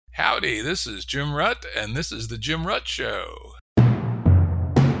Howdy, this is Jim Rutt, and this is The Jim Rutt Show.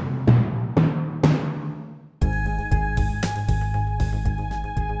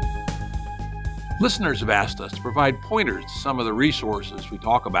 Listeners have asked us to provide pointers to some of the resources we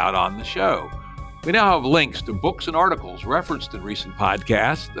talk about on the show. We now have links to books and articles referenced in recent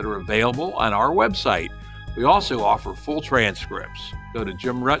podcasts that are available on our website. We also offer full transcripts. Go to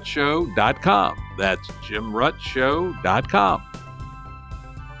jimruttshow.com. That's jimruttshow.com.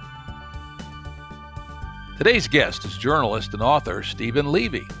 Today's guest is journalist and author Stephen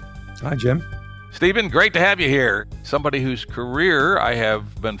Levy. Hi, Jim. Stephen, great to have you here. Somebody whose career I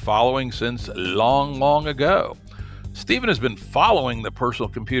have been following since long ago. Stephen has been following the personal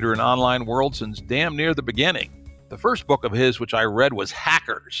computer and online world since damn near the beginning. The first book of his, which I read, was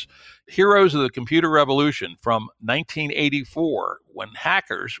Hackers, Heroes of the Computer Revolution from 1984, when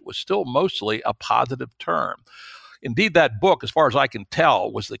hackers was still mostly a positive term. Indeed, that book, as far as I can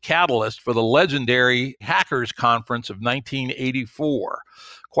tell, was the catalyst for the legendary Hackers Conference of 1984.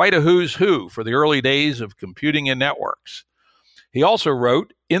 Quite a who's who for the early days of computing and networks. He also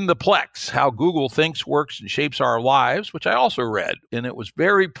wrote In the Plex, How Google Thinks, Works, and Shapes Our Lives, which I also read, and it was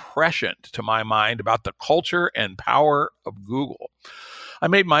very prescient to my mind about the culture and power of Google. I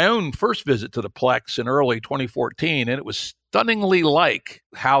made my own first visit to the Plex in early 2014, and it was stunningly like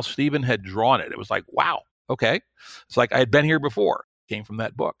how Stephen had drawn it. It was like, wow. Okay. It's like I had been here before. Came from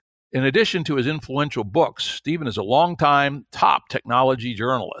that book. In addition to his influential books, Stephen is a longtime top technology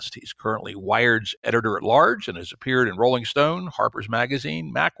journalist. He's currently Wired's editor-at-large and has appeared in Rolling Stone, Harper's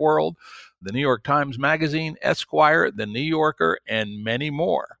Magazine, Macworld, the New York Times Magazine, Esquire, The New Yorker, and many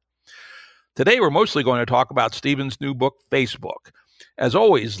more. Today, we're mostly going to talk about Stephen's new book, Facebook. As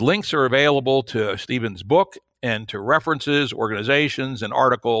always, links are available to Stephen's book and to references, organizations, and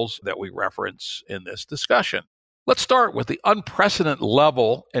articles that we reference in this discussion. Let's start with the unprecedented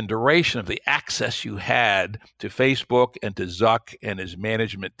level and duration of the access you had to Facebook and to Zuck and his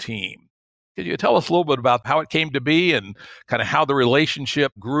management team. Could you tell us a little bit about how it came to be and kind of how the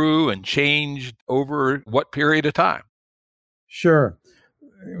relationship grew and changed over what period of time? Sure.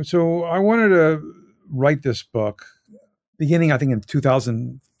 So I wanted to write this book beginning, I think, in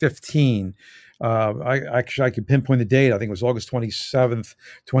 2015. I could pinpoint the date. I think it was August 27th,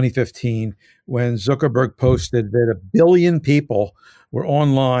 2015, when Zuckerberg posted that 1 billion people were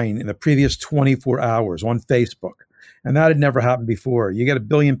online in the previous 24 hours on Facebook. And that had never happened before. You get 1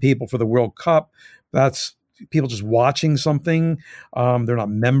 billion people for the World Cup. That's people just watching something. They're not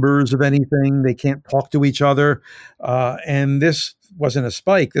members of anything. They can't talk to each other. And this wasn't a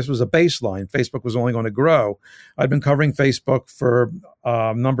spike. This was a baseline. Facebook was only going to grow. I'd been covering Facebook for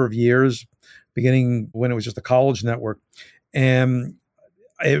a number of years, beginning when it was just a college network. And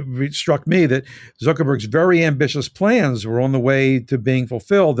it struck me that Zuckerberg's very ambitious plans were on the way to being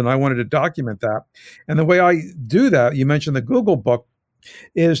fulfilled, and I wanted to document that. And the way I do that, you mentioned the Google book,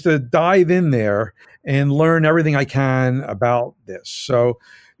 is to dive in there and learn everything I can about this. So,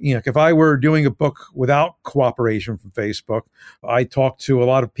 if I were doing a book without cooperation from Facebook, I talk to a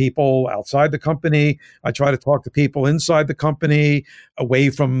lot of people outside the company. I try to talk to people inside the company, away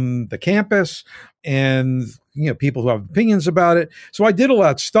from the campus, and people who have opinions about it. So I did all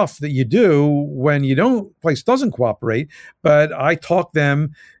that stuff that you do when place doesn't cooperate, but I talked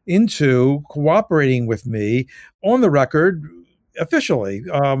them into cooperating with me on the record officially.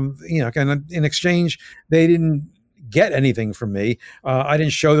 And in exchange, they didn't get anything from me. I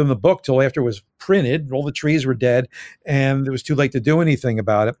didn't show them the book till after it was printed. All the trees were dead, and it was too late to do anything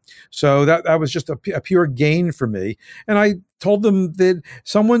about it. So that was just a pure gain for me. And I told them that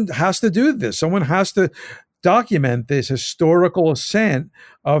someone has to do this. Someone has to document this historical ascent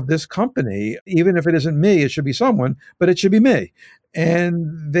of this company. Even if it isn't me, it should be someone, but it should be me.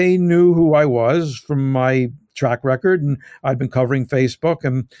 And they knew who I was from my track record, and I'd been covering Facebook,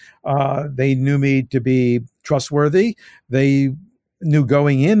 and they knew me to be trustworthy. They knew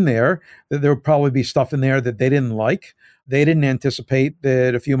going in there that there would probably be stuff in there that they didn't like. They didn't anticipate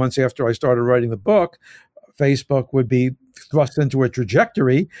that a few months after I started writing the book, Facebook would be thrust into a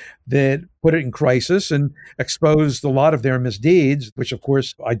trajectory that put it in crisis and exposed a lot of their misdeeds, which of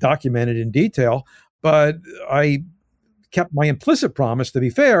course I documented in detail. But I kept my implicit promise to be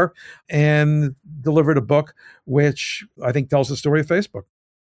fair and delivered a book which I think tells the story of Facebook.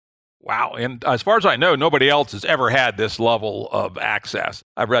 Wow. And as far as I know, nobody else has ever had this level of access.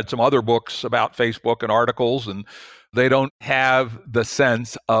 I've read some other books about Facebook and articles, and they don't have the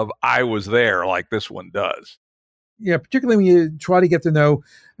sense of I was there like this one does. Yeah, particularly when you try to get to know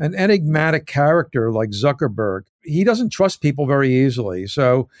an enigmatic character like Zuckerberg. He doesn't trust people very easily.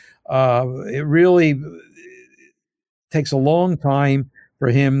 So it really takes a long time for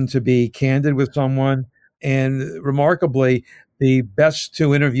him to be candid with someone. And remarkably, the best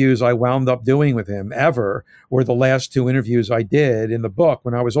two interviews I wound up doing with him ever were the last two interviews I did in the book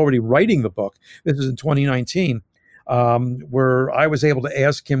when I was already writing the book. This is in 2019, where I was able to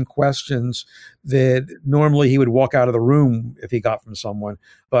ask him questions that normally he would walk out of the room if he got from someone.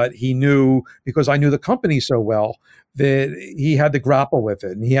 But he knew, because I knew the company so well, that he had to grapple with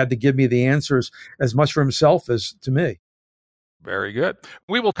it, and he had to give me the answers as much for himself as to me. Very good.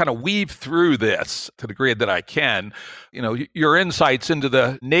 We will kind of weave through this to the degree that I can. Your insights into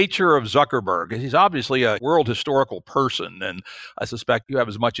the nature of Zuckerberg. He's obviously a world historical person, and I suspect you have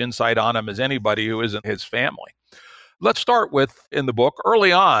as much insight on him as anybody who isn't his family. Let's start with, in the book,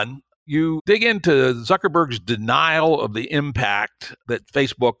 early on, you dig into Zuckerberg's denial of the impact that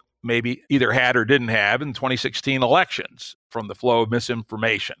Facebook maybe either had or didn't have in 2016 elections from the flow of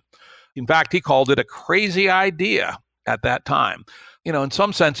misinformation. In fact, he called it a crazy idea at that time. In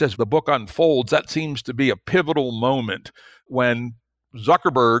some sense, as the book unfolds, that seems to be a pivotal moment when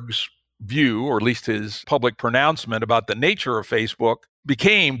Zuckerberg's view, or at least his public pronouncement about the nature of Facebook,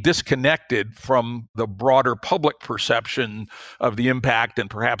 became disconnected from the broader public perception of the impact and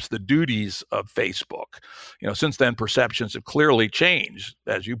perhaps the duties of Facebook. Since then, perceptions have clearly changed.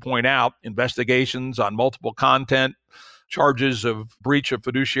 As you point out, investigations on multiple content, charges of breach of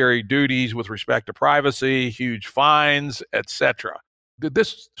fiduciary duties with respect to privacy, huge fines, etc. Did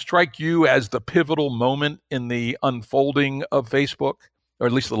this strike you as the pivotal moment in the unfolding of Facebook, or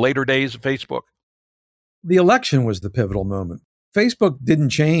at least the later days of Facebook? The election was the pivotal moment. Facebook didn't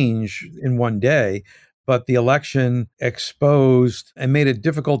change in one day, but the election exposed and made it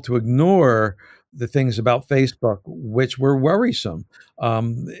difficult to ignore the things about Facebook, which were worrisome.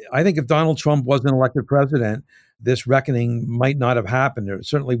 I think if Donald Trump wasn't elected president, this reckoning might not have happened, or it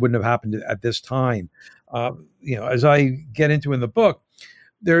certainly wouldn't have happened at this time. As I get into in the book,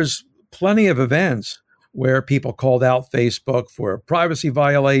 there's plenty of events where people called out Facebook for privacy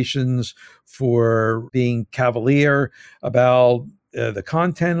violations, for being cavalier about the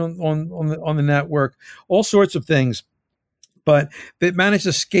content on the network, all sorts of things. But they managed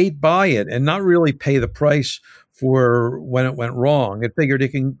to skate by it and not really pay the price for when it went wrong. It figured it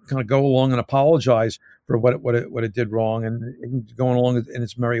can kind of go along and apologize for what it did wrong, and going along in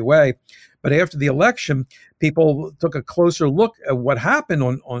its merry way. But after the election, people took a closer look at what happened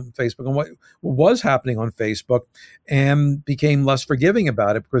on Facebook and what was happening on Facebook, and became less forgiving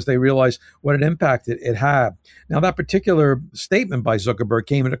about it because they realized what an impact it had. Now, that particular statement by Zuckerberg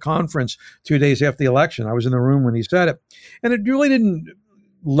came at a conference 2 days after the election. I was in the room when he said it, and it really didn't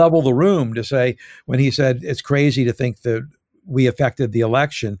level the room to say, when he said it's crazy to think that we affected the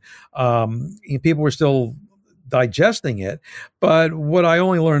election. People were still digesting it. But what I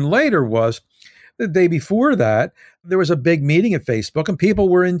only learned later was the day before that, there was a big meeting at Facebook, and people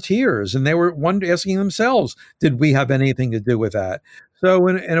were in tears, and they were asking themselves, did we have anything to do with that? So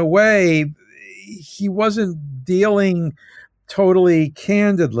in a way, he wasn't dealing totally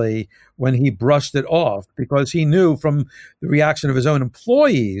candidly when he brushed it off, because he knew from the reaction of his own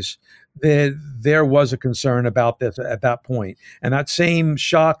employees that there was a concern about this at that point. And that same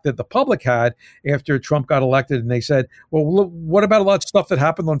shock that the public had after Trump got elected, and they said, well, look, what about a lot of stuff that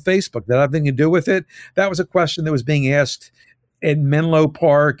happened on Facebook? Did that have anything to do with it? That was a question that was being asked in Menlo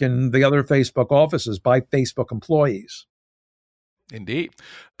Park and the other Facebook offices by Facebook employees. Indeed.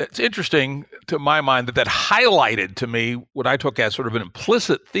 It's interesting to my mind that highlighted to me what I took as sort of an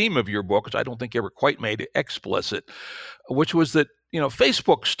implicit theme of your book, which I don't think you ever quite made explicit, which was that,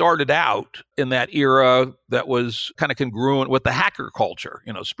 Facebook started out in that era that was kind of congruent with the hacker culture,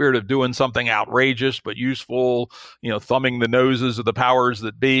 spirit of doing something outrageous but useful, thumbing the noses of the powers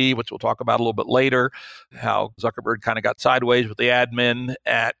that be, which we'll talk about a little bit later, how Zuckerberg kind of got sideways with the admin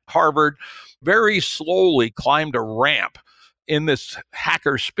at Harvard, very slowly climbed a ramp in this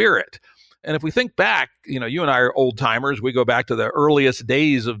hacker spirit. And if we think back, you and I are old timers. We go back to the earliest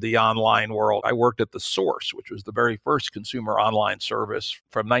days of the online world. I worked at The Source, which was the very first consumer online service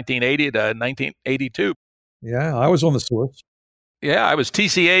from 1980 to 1982. Yeah, I was on The Source. Yeah, I was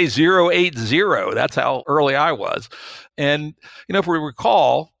TCA 080. That's how early I was. And, if we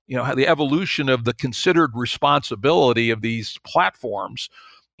recall, how the evolution of the considered responsibility of these platforms,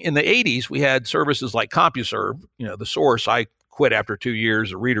 in the 80s, we had services like CompuServe, The Source. I quit after 2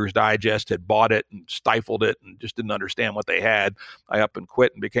 years. The Reader's Digest had bought it and stifled it and just didn't understand what they had. I up and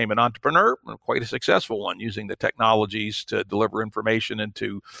quit and became an entrepreneur, quite a successful one, using the technologies to deliver information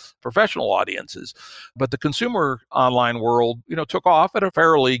into professional audiences. But the consumer online world, took off at a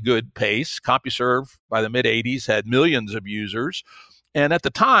fairly good pace. CompuServe by the mid-80s had millions of users. And at the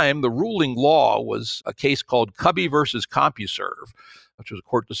time, the ruling law was a case called Cubby versus CompuServe, which was a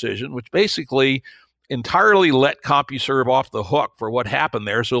court decision, which basically entirely let CompuServe off the hook for what happened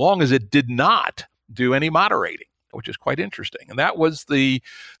there, so long as it did not do any moderating, which is quite interesting. And that was the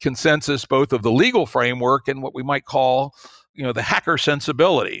consensus both of the legal framework and what we might call, the hacker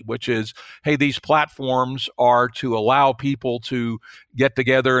sensibility, which is, hey, these platforms are to allow people to get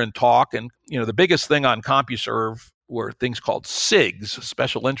together and talk. And, the biggest thing on CompuServe were things called SIGs,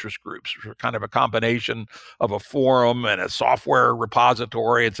 special interest groups, which are kind of a combination of a forum and a software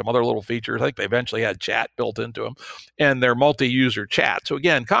repository and some other little features. I think they eventually had chat built into them, and they're multi-user chat. So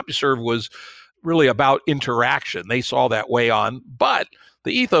again, CompuServe was really about interaction. They saw that way on, but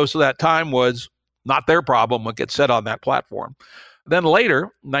the ethos of that time was not their problem what gets said on that platform. Then later,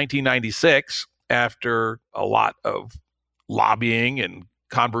 1996, after a lot of lobbying and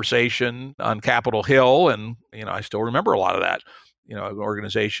conversation on Capitol Hill, and I still remember a lot of that. An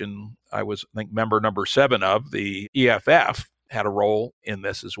organization I was, I think, member number 7 of, the EFF, had a role in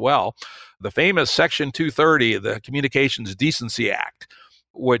this as well. The famous Section 230 of the Communications Decency Act,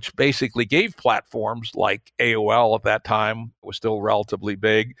 which basically gave platforms like AOL at that time, was still relatively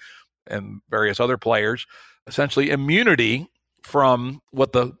big, and various other players, essentially immunity from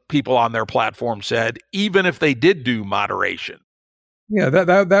what the people on their platform said, even if they did do moderation. Yeah,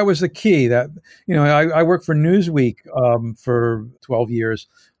 that was the key. That I worked for Newsweek for 12 years.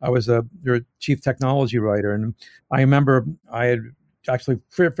 I was their chief technology writer, and I remember I had actually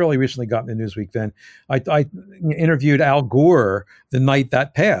fairly recently gotten to Newsweek. Then I interviewed Al Gore the night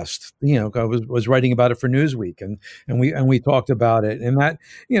that passed. I was writing about it for Newsweek, and we talked about it, and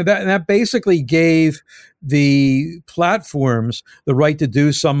that basically gave the platforms the right to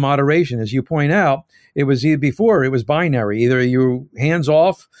do some moderation, as you point out. It was before, it was binary. Either you hands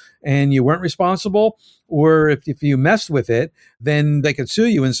off and you weren't responsible, or if you messed with it, then they could sue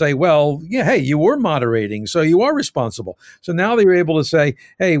you and say, well, yeah, hey, you were moderating, so you are responsible. So now they were able to say,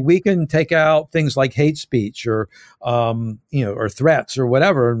 hey, we can take out things like hate speech or or threats or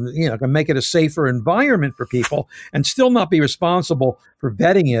whatever, and make it a safer environment for people and still not be responsible for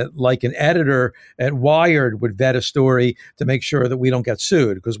vetting it like an editor at Wired would vet a story to make sure that we don't get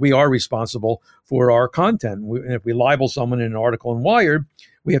sued, because we are responsible for our content. And if we libel someone in an article in Wired,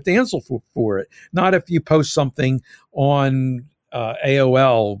 we have to answer for it. Not if you post something on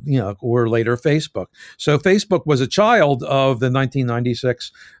AOL, or later Facebook. So Facebook was a child of the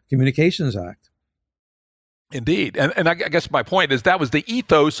 1996 Communications Act. Indeed. And I guess my point is that was the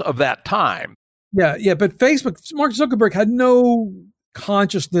ethos of that time. Yeah. But Mark Zuckerberg had no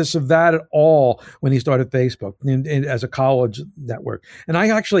consciousness of that at all when he started Facebook as a college network. And I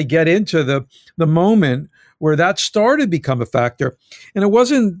actually get into the moment where that started to become a factor. And it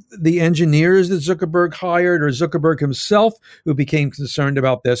wasn't the engineers that Zuckerberg hired or Zuckerberg himself who became concerned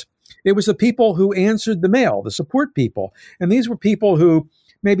about this. It was the people who answered the mail, the support people. And these were people who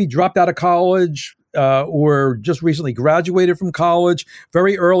maybe dropped out of college or just recently graduated from college,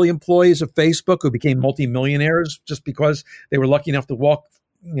 very early employees of Facebook who became multimillionaires just because they were lucky enough to walk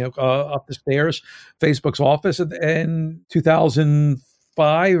up the stairs, Facebook's office in 2005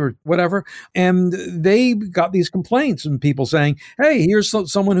 or whatever. And they got these complaints from people saying, hey, here's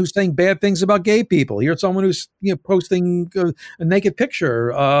someone who's saying bad things about gay people. Here's someone who's posting a naked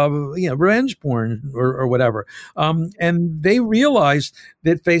picture of revenge porn or whatever. And they realized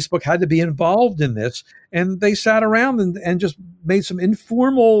that Facebook had to be involved in this. And they sat around and just made some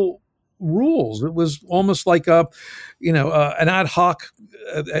informal rules. It was almost like an ad hoc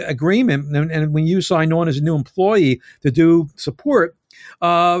agreement. And when you sign on as a new employee to do support,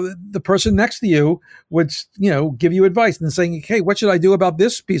 the person next to you would, give you advice and saying, hey, what should I do about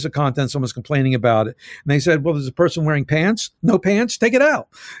this piece of content? Someone's complaining about it. And they said, well, there's a person wearing pants, no pants, take it out,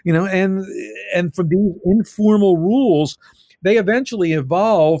 and from these informal rules, they eventually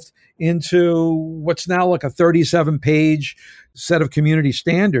evolved into what's now like a 37-page set of community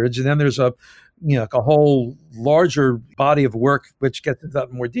standards. And then there's a whole larger body of work which gets into that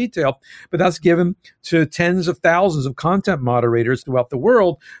in more detail, but that's given to tens of thousands of content moderators throughout the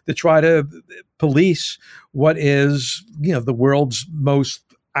world to try to police what is, the world's most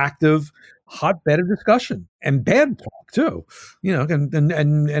active hotbed of discussion and bad talk too,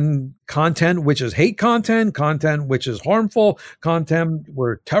 and content which is hate content which is harmful, content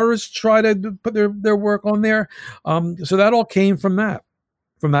where terrorists try to put their work on there. So that all came from that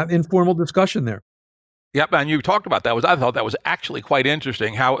informal discussion there. Yep, and you talked about that. I thought that was actually quite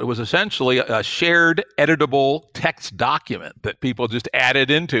interesting, how it was essentially a shared editable text document that people just added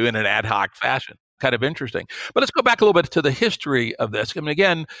into in an ad hoc fashion. Kind of interesting. But let's go back a little bit to the history of this. I mean,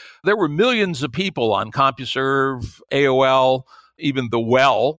 again, there were millions of people on CompuServe, AOL, Even The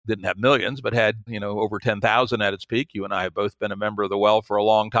Well didn't have millions, but had, over 10,000 at its peak. You and I have both been a member of The Well for a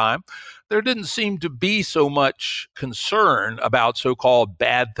long time. There didn't seem to be so much concern about so-called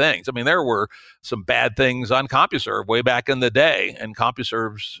bad things. I mean, there were some bad things on CompuServe way back in the day, and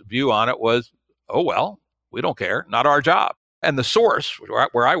CompuServe's view on it was, oh, well, we don't care, not our job. And the source,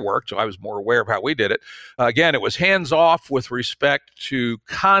 where I worked, so I was more aware of how we did it. Again, it was hands-off with respect to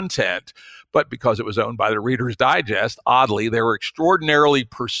content, but because it was owned by the Reader's Digest, oddly, they were extraordinarily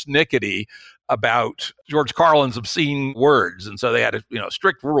persnickety about George Carlin's obscene words. And so they had a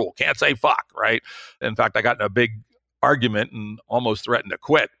strict rule, can't say fuck, right? In fact, I got in a big argument and almost threatened to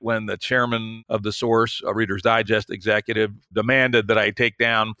quit when the chairman of the source, a Reader's Digest executive, demanded that I take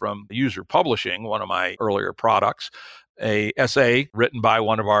down from User Publishing, one of my earlier products, a essay written by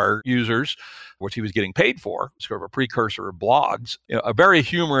one of our users, which he was getting paid for, sort of a precursor of blogs, a very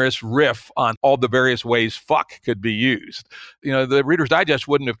humorous riff on all the various ways fuck could be used. The Reader's Digest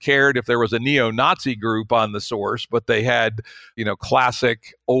wouldn't have cared if there was a neo-Nazi group on the source, but they had,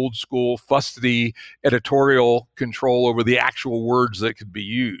 classic old school fusty editorial control over the actual words that could be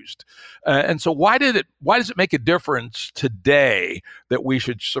used. And so why does it make a difference today that we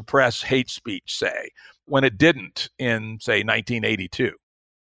should suppress hate speech, say, when it didn't in, say, 1982?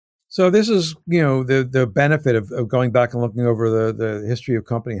 So this is, the benefit of going back and looking over the history of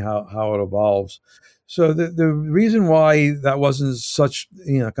company, how it evolves. So the reason why that wasn't such,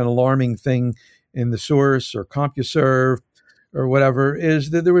 an alarming thing in the source or CompuServe or whatever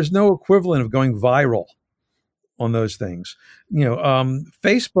is that there was no equivalent of going viral on those things.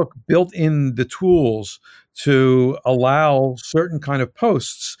 Facebook built in the tools to allow certain kind of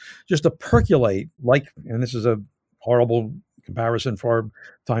posts just to percolate, and this is a horrible comparison for our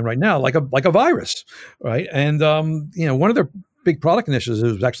time right now, like a virus, right? And one of their big product initiatives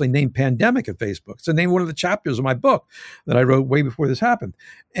was actually named Pandemic at Facebook. It's the name of one of the chapters of my book that I wrote way before this happened.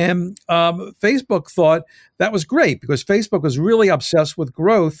 And Facebook thought that was great because Facebook was really obsessed with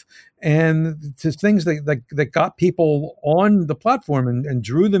growth and to things that got people on the platform and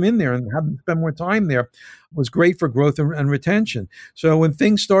drew them in there and had them spend more time there was great for growth and retention. So when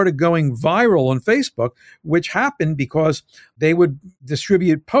things started going viral on Facebook, which happened because they would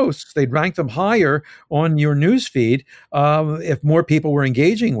distribute posts, they'd rank them higher on your news feed if more people were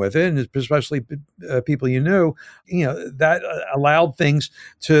engaging with it, and especially people that allowed things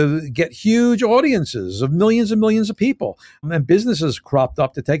to get huge audiences of millions and millions of people. And businesses cropped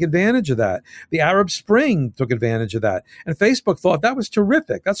up to take advantage of that. The Arab Spring took advantage of that. And Facebook thought that was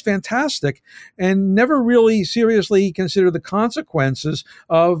terrific. That's fantastic. And never really seriously considered the consequences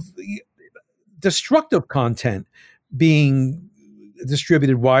of destructive content being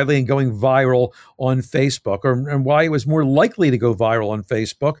distributed widely and going viral on Facebook, and why it was more likely to go viral on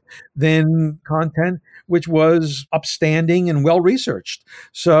Facebook than content which was upstanding and well-researched.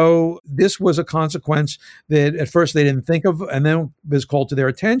 So this was a consequence that at first they didn't think of, and then was called to their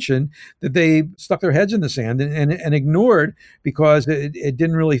attention that they stuck their heads in the sand and ignored because it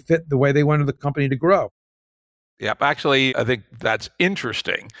didn't really fit the way they wanted the company to grow. Yep. Actually, I think that's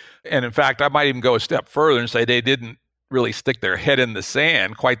interesting. And in fact, I might even go a step further and say they didn't really stick their head in the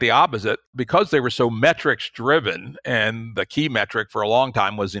sand, quite the opposite, because they were so metrics driven, and the key metric for a long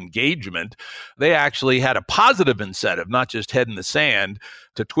time was engagement. They actually had a positive incentive, not just head in the sand,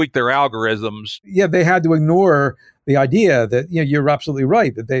 to tweak their algorithms. Yeah, they had to ignore the idea that you're absolutely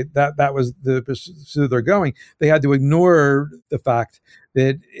right that that was the pursuit they're going. They had to ignore the fact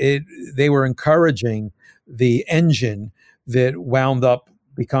that they were encouraging the engine that wound up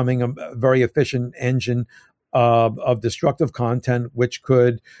becoming a very efficient engine of destructive content, which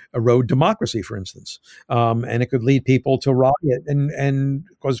could erode democracy, for instance. And it could lead people to riot and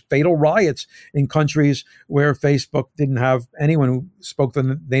cause fatal riots in countries where Facebook didn't have anyone who spoke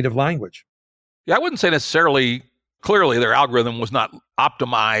the native language. Yeah, I wouldn't say necessarily clearly their algorithm was not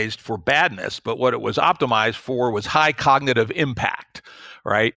optimized for badness, but what it was optimized for was high cognitive impact,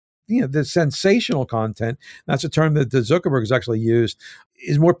 right? The sensational content, that's a term that Zuckerberg has actually used,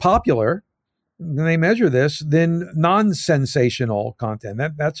 is more popular, they measure this, than non-sensational content.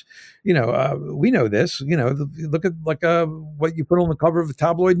 That's we know this. Look at what you put on the cover of a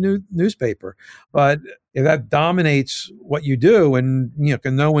tabloid newspaper, but if that dominates what you do, and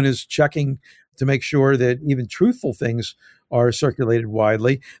no one is checking to make sure that even truthful things are circulated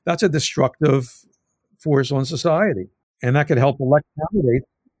widely, that's a destructive force on society, and that could help elect candidates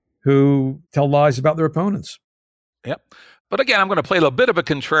who tell lies about their opponents. Yep. But again, I'm going to play a little bit of a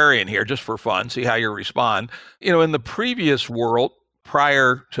contrarian here just for fun, see how you respond. In the previous world,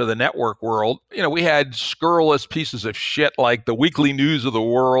 prior to the network world, we had scurrilous pieces of shit like the Weekly News of the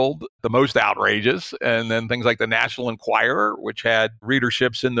World, the most outrageous, and then things like the National Enquirer, which had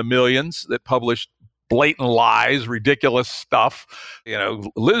readerships in the millions that published blatant lies, ridiculous stuff.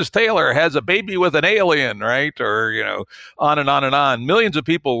 Liz Taylor has a baby with an alien, right? Or, on and on and on. Millions of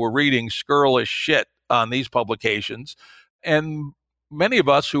people were reading scurrilous shit on these publications. And many of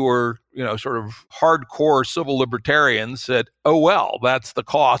us who were, sort of hardcore civil libertarians said, oh, well, that's the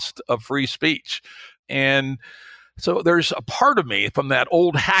cost of free speech. And so there's a part of me from that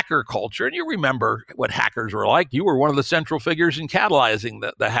old hacker culture, and you remember what hackers were like. You were one of the central figures in catalyzing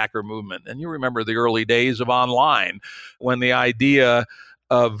the hacker movement, and you remember the early days of online when the idea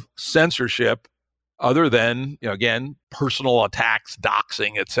of censorship, other than, again, personal attacks,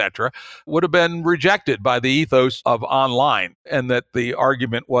 doxing, etc., would have been rejected by the ethos of online, and that the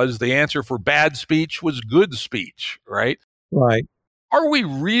argument was the answer for bad speech was good speech, right? Right. Are we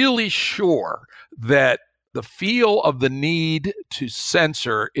really sure that the feel of the need to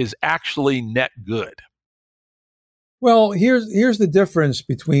censor is actually net good? Well, here's the difference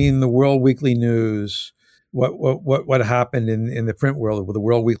between the World Weekly News, what happened in the print world with the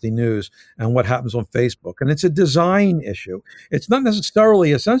World Weekly News, and what happens on Facebook. And it's a design issue. It's not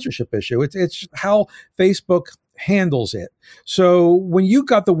necessarily a censorship issue. It's how Facebook handles it. So when you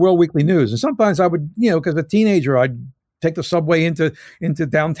got the World Weekly News, and sometimes I would, because a teenager, I'd take the subway into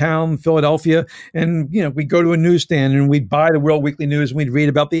downtown Philadelphia, and we'd go to a newsstand and we'd buy the World Weekly News, and we'd read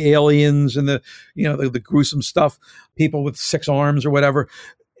about the aliens and the gruesome stuff, people with 6 arms or whatever.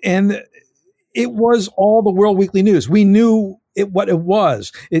 And it was all the World Weekly News. We knew what it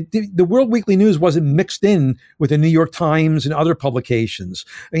was. The World Weekly News wasn't mixed in with the New York Times and other publications.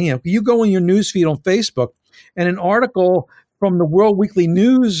 And, you go in your newsfeed on Facebook, and an article from the World Weekly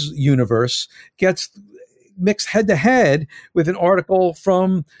News universe gets mixed head to head with an article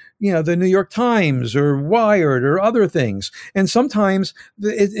from, the New York Times or Wired or other things. And sometimes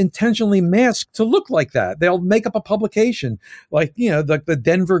it's intentionally masked to look like that. They'll make up a publication like, the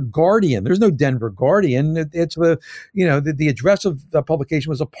Denver Guardian. There's no Denver Guardian. It's the address of the publication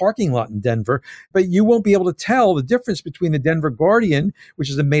was a parking lot in Denver, but you won't be able to tell the difference between the Denver Guardian, which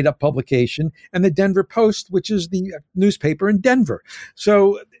is a made up publication, and the Denver Post, which is the newspaper in Denver.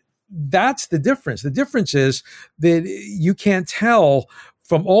 So that's the difference. The difference is that you can't tell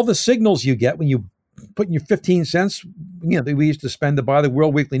from all the signals you get when you put in your 15 cents, that we used to spend to buy the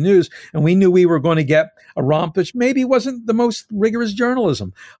World Weekly News, and we knew we were going to get a romp, which maybe wasn't the most rigorous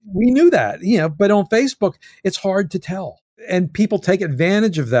journalism. We knew that, but on Facebook, it's hard to tell. And people take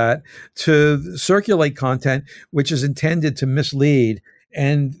advantage of that to circulate content which is intended to mislead.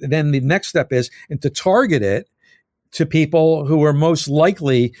 And then the next step is to target it to people who are most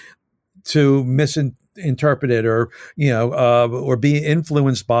likely to misinterpret it or be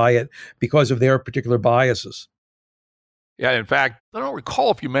influenced by it because of their particular biases. Yeah, in fact, I don't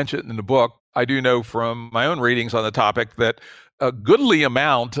recall if you mentioned it in the book. I do know from my own readings on the topic that a goodly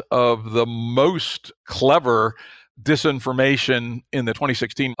amount of the most clever disinformation in the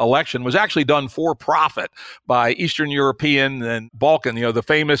 2016 election was actually done for profit by Eastern European and Balkan, the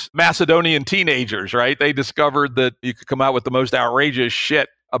famous Macedonian teenagers, right? They discovered that you could come out with the most outrageous shit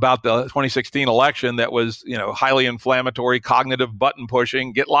about the 2016 election that was, highly inflammatory, cognitive button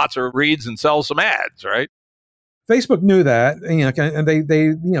pushing, get lots of reads and sell some ads, right? Facebook knew that, and they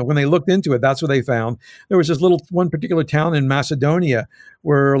when they looked into it, that's what they found. There was this one particular town in Macedonia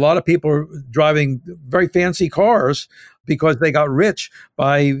where a lot of people were driving very fancy cars because they got rich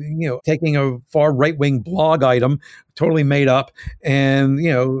by, taking a far right-wing blog item, totally made up, and,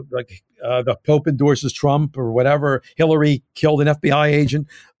 the Pope endorses Trump or whatever, Hillary killed an FBI agent,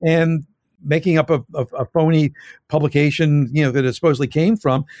 and making up a phony publication, that it supposedly came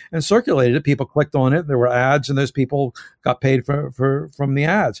from, and circulated it. People clicked on it. There were ads, and those people got paid from the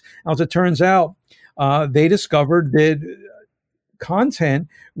ads. Now, as it turns out, they discovered that content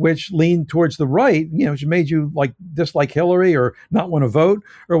which leaned towards the right, which made you dislike Hillary or not want to vote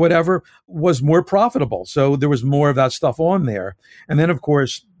or whatever, was more profitable. So there was more of that stuff on there. And then, of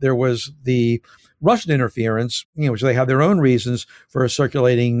course, there was the Russian interference, which they had their own reasons for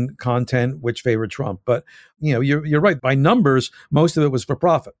circulating content which favored Trump. But, you're right. By numbers, most of it was for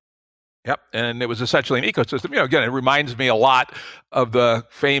profit. Yep. And it was essentially an ecosystem. Again, it reminds me a lot of the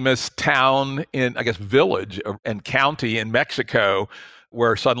famous town village and county in Mexico,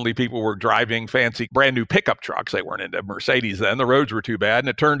 where suddenly people were driving fancy brand new pickup trucks. They weren't into Mercedes then. The roads were too bad. And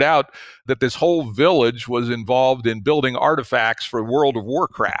it turned out that this whole village was involved in building artifacts for World of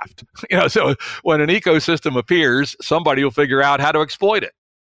Warcraft. So when an ecosystem appears, somebody will figure out how to exploit it.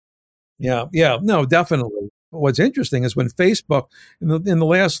 Yeah. No, definitely. What's interesting is when Facebook, in the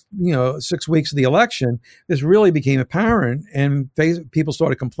last 6 weeks of the election, this really became apparent, and people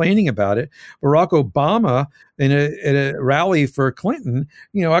started complaining about it. Barack Obama, in a rally for Clinton,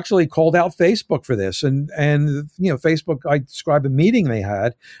 actually called out Facebook for this, and Facebook. I described a meeting they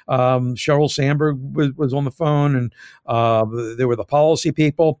had. Sheryl Sandberg was on the phone, and there were the policy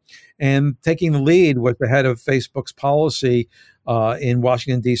people, and taking the lead was the head of Facebook's policy in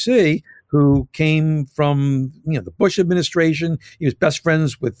Washington D.C., who came from the Bush administration. He was best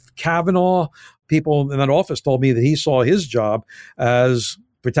friends with Kavanaugh. People in that office told me that he saw his job as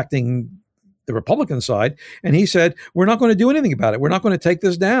protecting the Republican side. And he said, we're not going to do anything about it. We're not going to take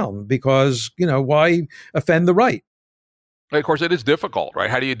this down because, why offend the right? Of course, it is difficult, right?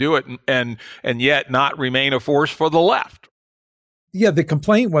 How do you do it and yet not remain a force for the left? Yeah, the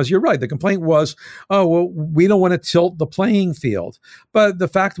complaint was, you're right. The complaint was, oh, well, we don't want to tilt the playing field. But the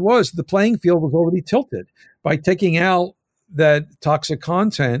fact was the playing field was already tilted. By taking out that toxic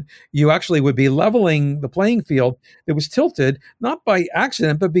content, you actually would be leveling the playing field. It was tilted, not by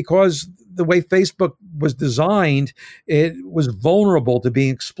accident, but because the way Facebook was designed, it was vulnerable to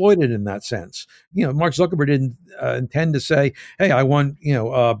being exploited in that sense. Mark Zuckerberg didn't intend to say, hey, I want,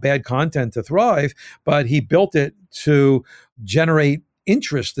 bad content to thrive, but he built it to generate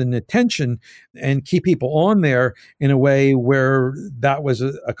interest and attention and keep people on there in a way where that was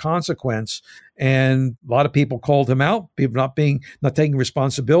a consequence. And a lot of people called him out, people not taking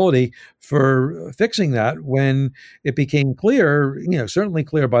responsibility for fixing that, when it became clear, certainly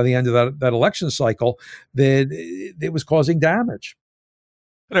clear by the end of that election cycle, that it was causing damage.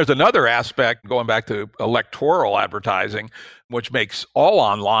 And there's another aspect, going back to electoral advertising, which makes all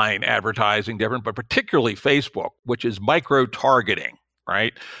online advertising different, but particularly Facebook, which is micro-targeting,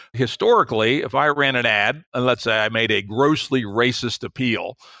 right? Historically, if I ran an ad, and let's say I made a grossly racist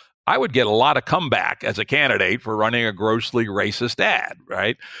appeal, I would get a lot of comeback as a candidate for running a grossly racist ad,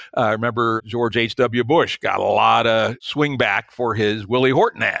 right? I remember George H.W. Bush got a lot of swing back for his Willie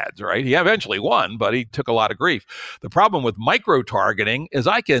Horton ads, right? He eventually won, but he took a lot of grief. The problem with micro-targeting is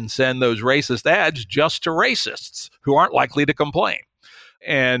I can send those racist ads just to racists who aren't likely to complain.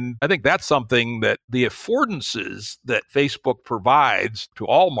 And I think that's something that the affordances that Facebook provides to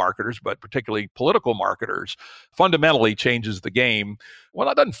all marketers, but particularly political marketers, fundamentally changes the game. Well,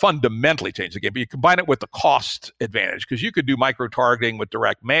 it doesn't fundamentally change the game, but you combine it with the cost advantage, because you could do micro-targeting with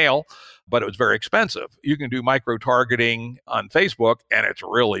direct mail, but it was very expensive. You can do micro-targeting on Facebook, and it's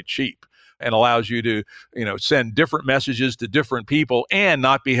really cheap and allows you to, send different messages to different people and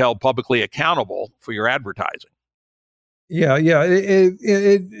not be held publicly accountable for your advertising. Yeah.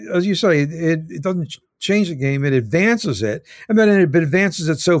 It as you say, it doesn't change the game. It advances it, and then it advances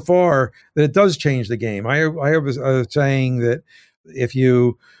it so far that it does change the game. I have a saying that if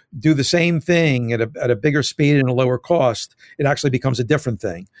you do the same thing at a bigger speed and a lower cost, it actually becomes a different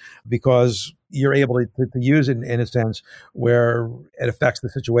thing, because you're able to use it in a sense where it affects the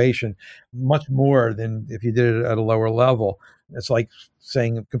situation much more than if you did it at a lower level. It's like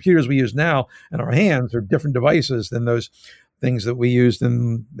saying computers we use now in our hands are different devices than those things that we used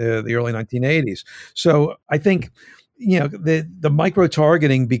in the early 1980s. So I think, the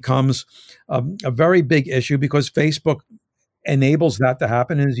micro-targeting becomes a very big issue because Facebook enables that to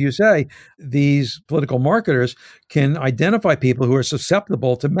happen. And as you say, these political marketers can identify people who are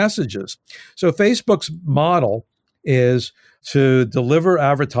susceptible to messages. So Facebook's model is to deliver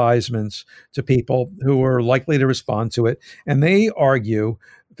advertisements to people who are likely to respond to it. And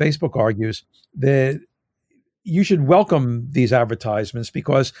Facebook argues that you should welcome these advertisements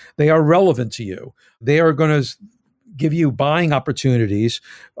because they are relevant to you. They are going to give you buying opportunities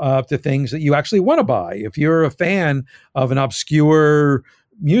to things that you actually want to buy. If you're a fan of an obscure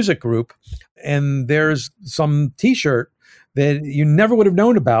music group and there's some T-shirt that you never would have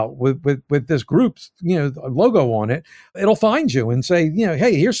known about with this group's logo on it, it'll find you and say,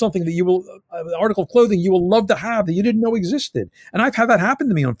 hey, here's something that an article of clothing you will love to have that you didn't know existed. And I've had that happen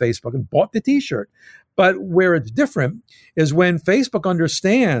to me on Facebook and bought the T-shirt. But where it's different is when Facebook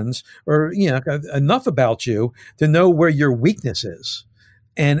understands enough about you to know where your weakness is,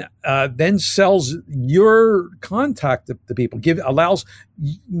 and then sells your contact to people, allows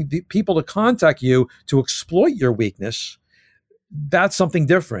the people to contact you to exploit your weakness. That's something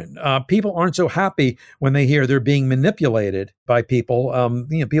different. People aren't so happy when they hear they're being manipulated by people.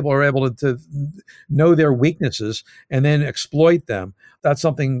 People are able to know their weaknesses and then exploit them. That's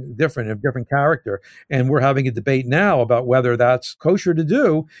something different, of different character. And we're having a debate now about whether that's kosher to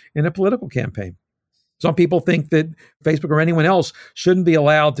do in a political campaign. Some people think that Facebook or anyone else shouldn't be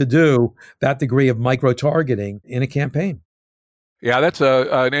allowed to do that degree of micro-targeting in a campaign. Yeah, that's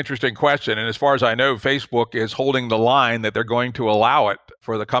an interesting question. And as far as I know, Facebook is holding the line that they're going to allow it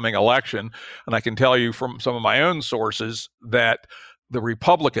for the coming election. And I can tell you from some of my own sources that the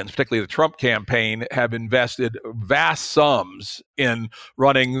Republicans, particularly the Trump campaign, have invested vast sums in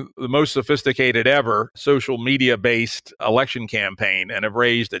running the most sophisticated ever social media based election campaign and have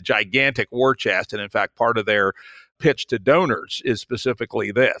raised a gigantic war chest. And in fact, part of their pitch to donors is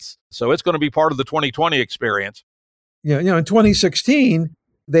specifically this. So it's going to be part of the 2020 experience. Yeah, in 2016,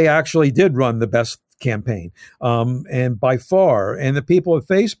 they actually did run the best campaign, and by far. And the people at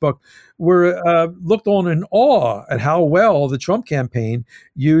Facebook were looked on in awe at how well the Trump campaign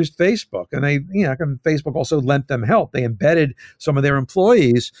used Facebook. And Facebook also lent them help. They embedded some of their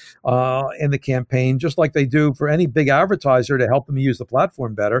employees in the campaign, just like they do for any big advertiser to help them use the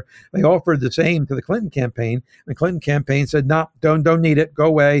platform better. They offered the same to the Clinton campaign. The Clinton campaign said, "No, don't need it. Go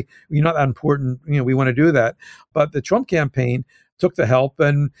away. You're not that important. We want to do that." But the Trump campaign took the help,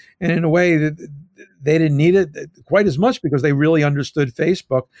 and in a way that they didn't need it quite as much because they really understood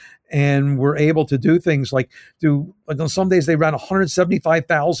Facebook and were able to do things like on some days they ran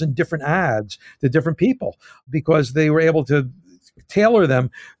 175,000 different ads to different people because they were able to tailor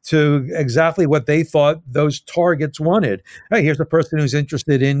them to exactly what they thought those targets wanted. Hey, here's a person who's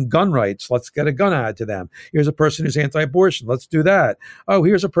interested in gun rights. Let's get a gun ad to them. Here's a person who's anti-abortion. Let's do that. Oh,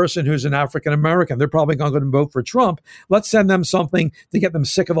 here's a person who's an African American. They're probably going to vote for Trump. Let's send them something to get them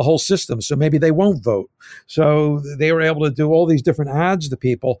sick of the whole system, so maybe they won't vote. So they were able to do all these different ads to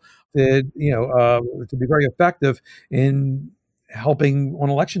people to be very effective in helping on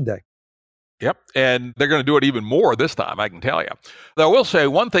election day. Yep. And they're going to do it even more this time, I can tell you. Though I will say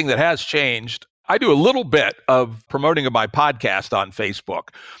one thing that has changed, I do a little bit of promoting of my podcast on Facebook.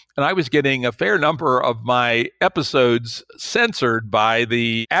 And I was getting a fair number of my episodes censored by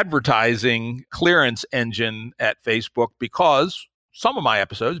the advertising clearance engine at Facebook because some of my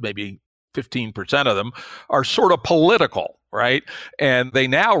episodes, maybe 15% of them, are sort of political, right? And they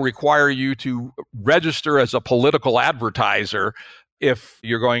now require you to register as a political advertiser if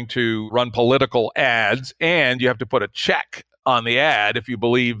you're going to run political ads, and you have to put a check on the ad if you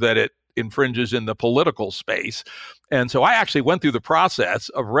believe that it infringes in the political space. And so I actually went through the process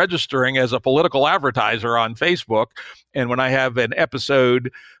of registering as a political advertiser on Facebook. And when I have an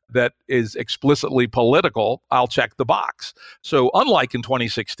episode that is explicitly political, I'll check the box. So unlike in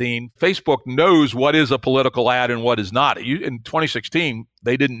 2016, Facebook knows what is a political ad and what is not. In 2016,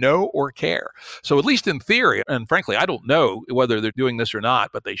 they didn't know or care. So at least in theory, and frankly, I don't know whether they're doing this or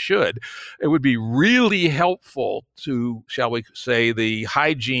not, but they should, it would be really helpful to, shall we say, the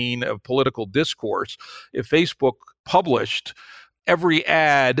hygiene of political discourse if Facebook published every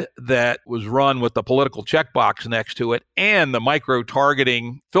ad that was run with the political checkbox next to it and the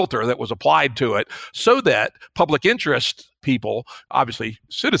micro-targeting filter that was applied to it so that public interest people, obviously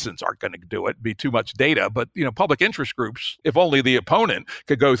citizens aren't going to do it, be too much data, but public interest groups, if only the opponent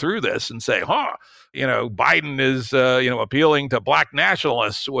could go through this and say, Biden is appealing to black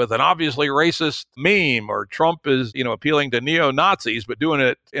nationalists with an obviously racist meme, or Trump is appealing to neo-Nazis but doing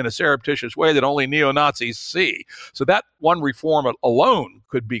it in a surreptitious way that only neo-Nazis see. So that one reform alone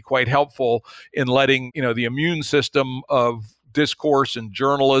could be quite helpful in letting the immune system of discourse and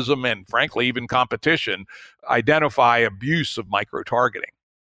journalism, and frankly even competition, identify abuse of micro-targeting.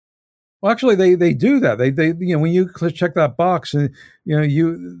 Well, actually, they do that. They when you check that box, and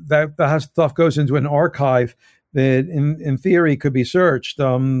that stuff goes into an archive that in theory could be searched.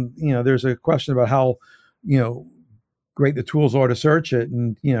 There's a question about how great the tools are to search it,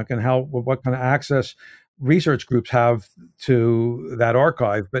 and what kind of access research groups have to that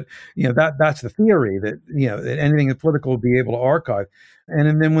archive. But that's the theory that that anything political would be able to archive.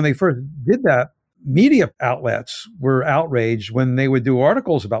 And then when they first did that, media outlets were outraged when they would do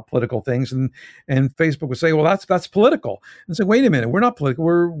articles about political things, and Facebook would say, well, that's political, and say, wait a minute, we're not political,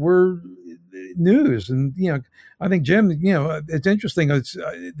 we're news. And I think, Jim, it's interesting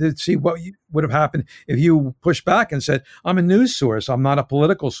to see what would have happened if you pushed back and said, I'm a news source, I'm not a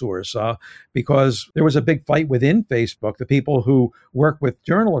political source, because there was a big fight within Facebook. The people who work with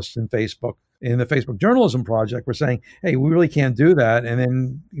journalists in Facebook, in the Facebook Journalism Project, were saying, hey, we really can't do that. And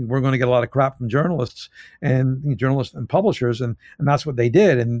then we're going to get a lot of crap from journalists and publishers. And that's what they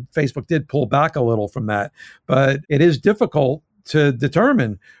did. And Facebook did pull back a little from that. But it is difficult to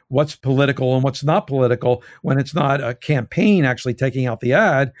determine what's political and what's not political when it's not a campaign actually taking out the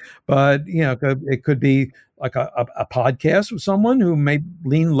ad, but it could be like a podcast with someone who may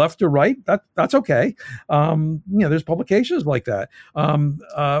lean left or right. That's okay. There's publications like that,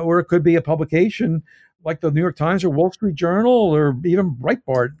 or it could be a publication like the New York Times or Wall Street Journal or even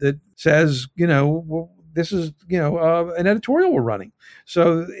Breitbart that says, this is, an editorial we're running.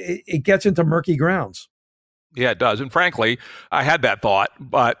 So it gets into murky grounds. Yeah, it does. And frankly, I had that thought,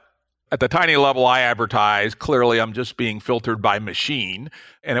 but at the tiny level I advertise, clearly I'm just being filtered by machine,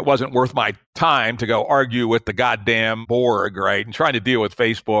 and it wasn't worth my time to go argue with the goddamn Borg, right? And trying to deal with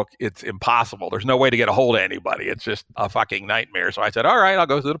Facebook, it's impossible. There's no way to get a hold of anybody. It's just a fucking nightmare. So I said, all right, I'll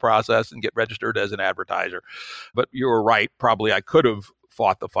go through the process and get registered as an advertiser. But you were right. Probably I could have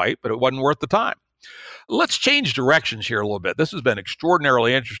fought the fight, but it wasn't worth the time. Let's change directions here a little bit. This has been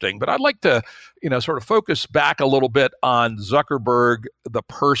extraordinarily interesting, but I'd like to, sort of focus back a little bit on Zuckerberg, the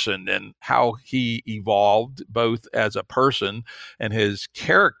person, and how he evolved both as a person and his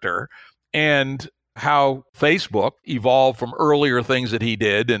character, and how Facebook evolved from earlier things that he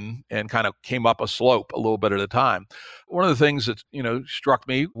did and kind of came up a slope a little bit at a time. One of the things that, struck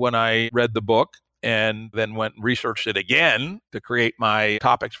me when I read the book and then went and researched it again to create my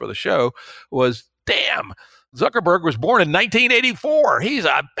topics for the show was, damn, Zuckerberg was born in 1984. He's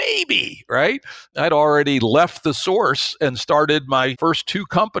a baby, right? I'd already left the source and started my first two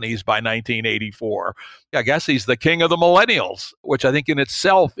companies by 1984. I guess he's the king of the millennials, which I think in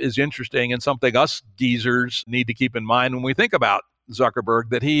itself is interesting and something us geezers need to keep in mind when we think about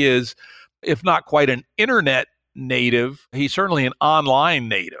Zuckerberg, that he is, if not quite an internet native, he's certainly an online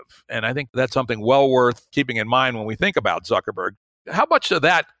native. And I think that's something well worth keeping in mind when we think about Zuckerberg. How much of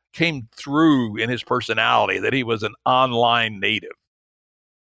that came through in his personality, that he was an online native?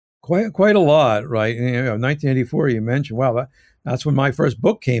 Quite a lot, right? 1984, you mentioned, wow, that's when my first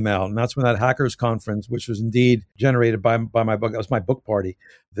book came out. And that's when that hackers conference, which was indeed generated by my book, that was my book party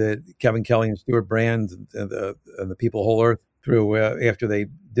that Kevin Kelly and Stuart Brand and the people of Whole Earth threw after they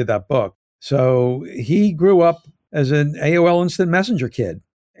did that book. So he grew up as an AOL Instant Messenger kid.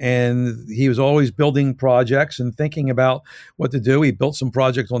 And he was always building projects and thinking about what to do. He built some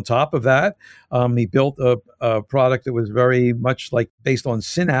projects on top of that. He built a product that was very much like based on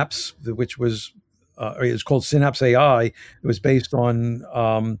Synapse, which was it was called Synapse AI. It was based on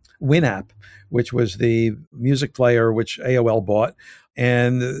Winamp, which was the music player which AOL bought,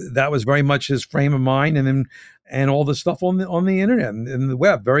 and that was very much his frame of mind. And all the stuff on the internet and the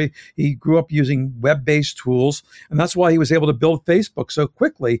web. He grew up using web-based tools, and that's why he was able to build Facebook so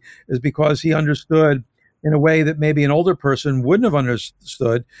quickly, is because he understood in a way that maybe an older person wouldn't have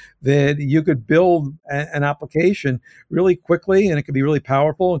understood, that you could build an application really quickly, and it could be really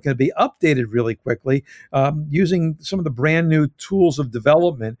powerful and can be updated really quickly using some of the brand new tools of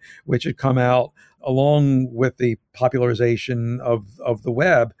development which had come out along with the popularization of the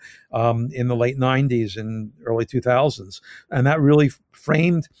web in the late 90s and early 2000s. And that really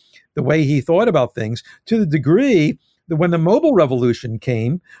framed the way he thought about things, to the degree that when the mobile revolution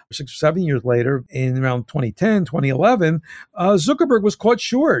came 6 or 7 years later, in around 2010, 2011, Zuckerberg was caught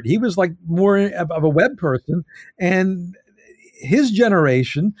short. He was like more of a web person, and his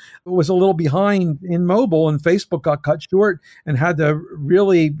generation was a little behind in mobile, and Facebook got cut short and had to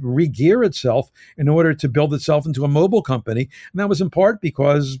really re-gear itself in order to build itself into a mobile company. And that was in part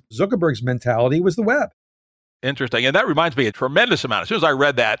because Zuckerberg's mentality was the web. Interesting. And that reminds me a tremendous amount. As soon as I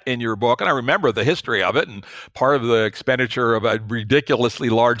read that in your book, and I remember the history of it, and part of the expenditure of a ridiculously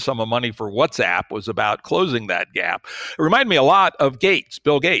large sum of money for WhatsApp was about closing that gap. It reminded me a lot of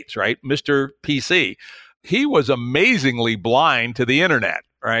Bill Gates, right? Mr. PC. He was amazingly blind to the internet,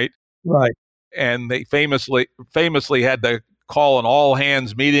 right? Right. And they famously had to call an all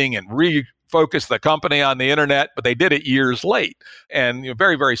hands meeting and refocus the company on the internet, but they did it years late. And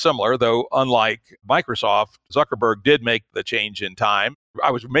very, very similar, though unlike Microsoft, Zuckerberg did make the change in time. I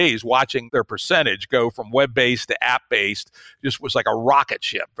was amazed watching their percentage go from web-based to app-based. Just was like a rocket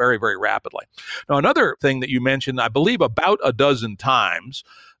ship very, very rapidly. Now, another thing that you mentioned, I believe about a dozen times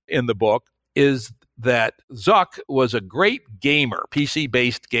in the book, is that Zuck was a great gamer,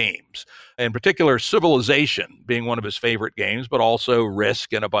 PC-based games, in particular Civilization being one of his favorite games, but also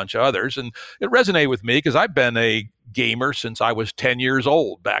Risk and a bunch of others. And it resonated with me because I've been a gamer since I was 10 years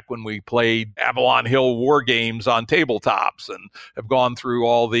old, back when we played Avalon Hill war games on tabletops, and have gone through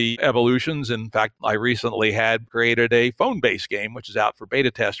all the evolutions. In fact, I recently had created a phone-based game, which is out for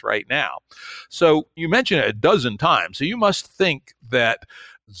beta test right now. So you mentioned it a dozen times. So you must think that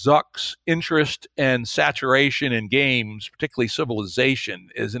Zuck's interest and saturation in games, particularly Civilization,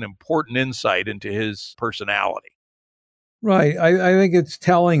 is an important insight into his personality. Right. I think it's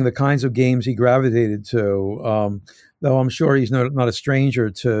telling the kinds of games he gravitated to, though I'm sure he's not a stranger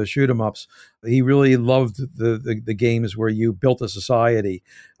to shoot 'em ups. He really loved the games where you built a society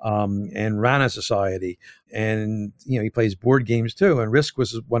and ran a society. And, he plays board games too. And Risk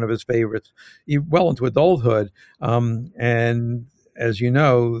was one of his favorites, well into adulthood. And as you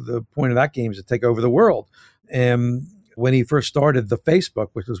know, the point of that game is to take over the world. And when he first started the Facebook,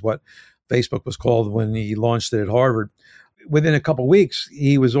 which is what Facebook was called when he launched it at Harvard, within a couple of weeks,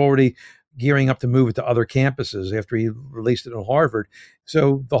 he was already gearing up to move it to other campuses after he released it at Harvard.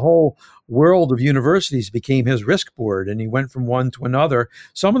 So the whole world of universities became his risk board, and he went from one to another.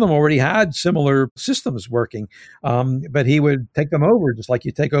 Some of them already had similar systems working, but he would take them over, just like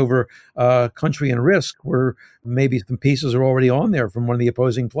you take over Country and Risk, where maybe some pieces are already on there from one of the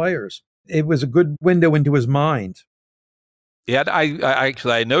opposing players. It was a good window into his mind. Yeah,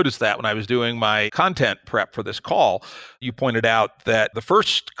 I noticed that when I was doing my content prep for this call. You pointed out that the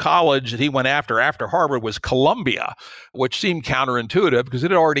first college that he went after Harvard was Columbia, which seemed counterintuitive because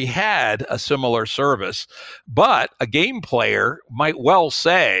it had already had a similar service. But a game player might well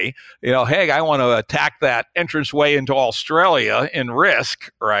say, hey, I want to attack that entranceway into Australia in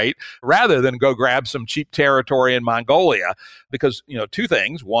Risk, right? Rather than go grab some cheap territory in Mongolia. Because, two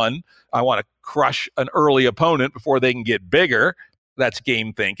things. One, I want to crush an early opponent before they can get bigger. That's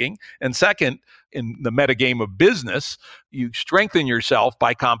game thinking. And second, in the metagame of business, you strengthen yourself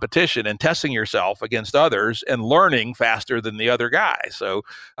by competition and testing yourself against others and learning faster than the other guy. So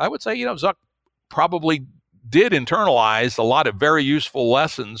I would say, Zuck probably did internalize a lot of very useful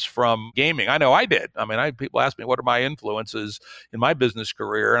lessons from gaming. I know I did. I mean, people ask me, what are my influences in my business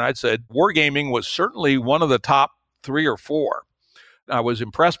career? And I'd said wargaming was certainly one of the top 3 or 4. I was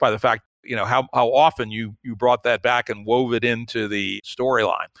impressed by the fact, how often you brought that back and wove it into the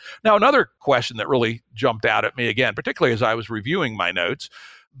storyline. Now, another question that really jumped out at me again, particularly as I was reviewing my notes,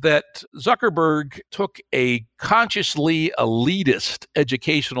 that Zuckerberg took a consciously elitist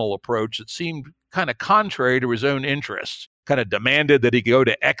educational approach that seemed kind of contrary to his own interests, kind of demanded that he go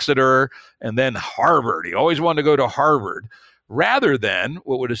to Exeter and then Harvard. He always wanted to go to Harvard, rather than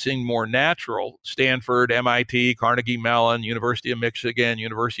what would have seemed more natural, Stanford, MIT, Carnegie Mellon, University of Michigan,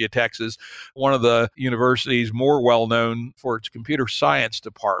 University of Texas, one of the universities more well-known for its computer science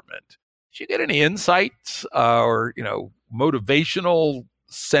department. Did you get any insights or, motivational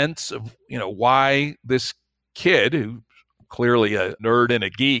sense of, why this kid, who clearly a nerd and a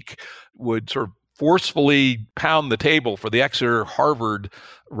geek, would sort of forcefully pound the table for the Exeter Harvard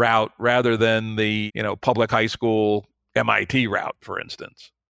route rather than the, public high school MIT route, for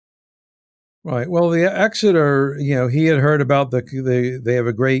instance? Right. Well, the Exeter, he had heard about they have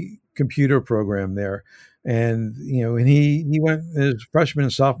a great computer program there. And, and he went his freshman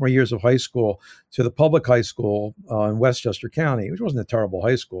and sophomore years of high school to the public high school in Westchester County, which wasn't a terrible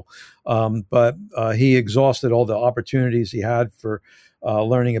high school. But he exhausted all the opportunities he had for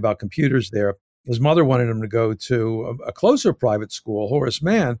learning about computers there. His mother wanted him to go to a closer private school, Horace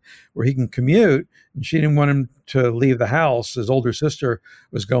Mann, where he can commute. And she didn't want him to leave the house. His older sister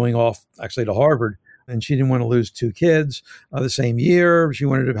was going off actually to Harvard, and she didn't want to lose 2 kids the same year. She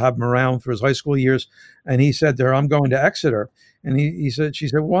wanted to have him around for his high school years. And he said to her, I'm going to Exeter. And she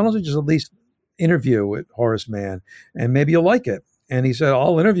said, why don't you just at least interview with Horace Mann and maybe you'll like it. And he said,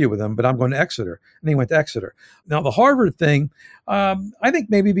 I'll interview with him, but I'm going to Exeter. And he went to Exeter. Now, the Harvard thing, I think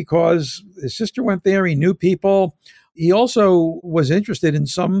maybe because his sister went there, he knew people. He also was interested in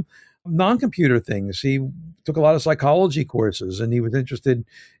some non-computer things. He took a lot of psychology courses, and he was interested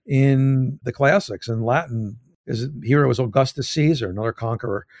in the classics and Latin. His hero was Augustus Caesar, another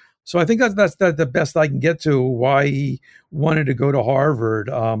conqueror. So I think that's the best I can get to why he wanted to go to Harvard.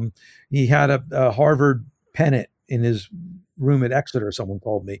 He had a Harvard pennant in his room at Exeter, someone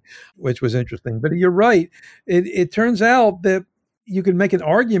told me, which was interesting. But you're right. It turns out that you can make an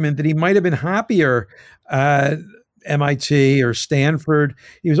argument that he might have been happier at MIT or Stanford.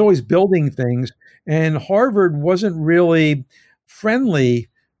 He was always building things, and Harvard wasn't really friendly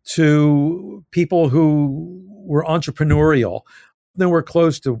to people who were entrepreneurial. They were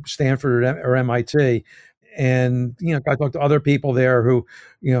close to Stanford or MIT. And, I talked to other people there who,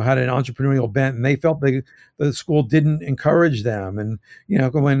 had an entrepreneurial bent, and they felt the school didn't encourage them. And,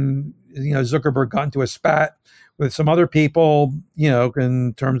 when, Zuckerberg got into a spat with some other people,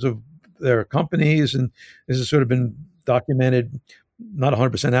 in terms of their companies, and this has sort of been documented, not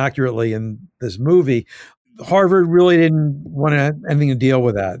 100% accurately in this movie, Harvard really didn't want to have anything to deal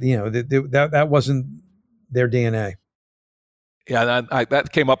with that. That wasn't their DNA. Yeah,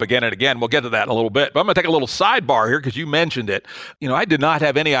 that came up again and again. We'll get to that in a little bit. But I'm going to take a little sidebar here because you mentioned it. I did not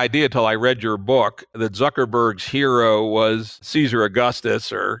have any idea until I read your book that Zuckerberg's hero was Caesar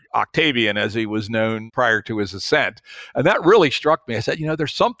Augustus, or Octavian as he was known prior to his ascent. And that really struck me. I said,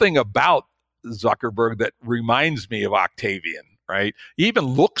 there's something about Zuckerberg that reminds me of Octavian, right? He even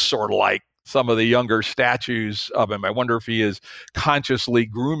looks sort of like some of the younger statues of him. I wonder if he is consciously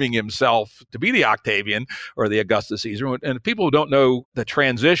grooming himself to be the Octavian or the Augustus Caesar. And people who don't know the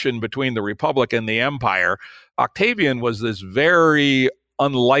transition between the Republic and the Empire, Octavian was this very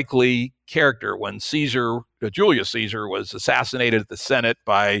unlikely character when Julius Caesar was assassinated at the Senate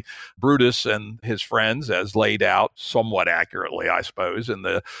by Brutus and his friends, as laid out somewhat accurately, I suppose, in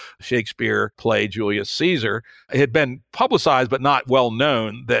the Shakespeare play Julius Caesar. It had been publicized but not well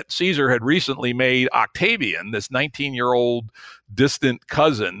known that Caesar had recently made Octavian, this 19-year-old distant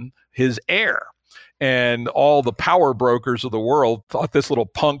cousin, his heir. And all the power brokers of the world thought this little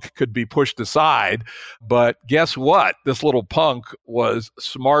punk could be pushed aside. But guess what? This little punk was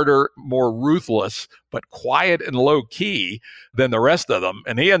smarter, more ruthless, but quiet and low key than the rest of them.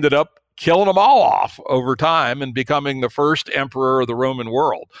 And he ended up killing them all off over time and becoming the first emperor of the Roman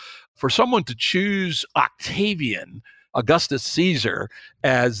world. For someone to choose Octavian, Augustus Caesar,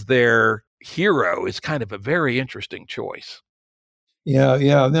 as their hero is kind of a very interesting choice.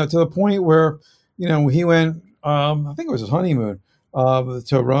 Yeah. Now, to the point where, he went, I think it was his honeymoon,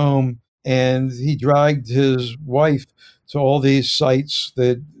 to Rome, and he dragged his wife to all these sites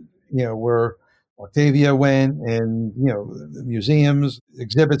that, where Octavia went, and, museums,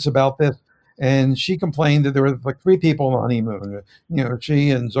 exhibits about this. And she complained that there were like 3 people on the honeymoon,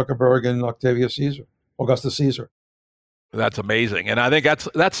 she and Zuckerberg and Augustus Caesar. That's amazing. And I think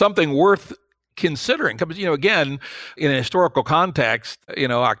that's something worth considering, because again, in a historical context,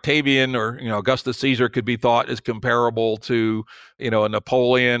 Octavian or Augustus Caesar could be thought as comparable to a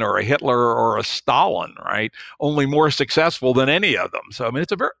Napoleon or a Hitler or a Stalin, right? Only more successful than any of them. So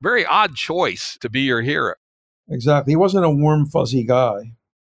it's a very, very odd choice to be your hero. Exactly. He wasn't a warm, fuzzy guy.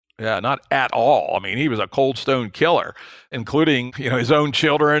 Yeah, not at all. He was a cold stone killer, including, his own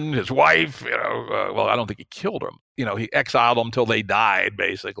children, his wife, well, I don't think he killed them. He exiled them till they died,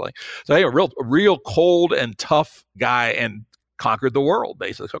 basically. So he was a real cold and tough guy and conquered the world,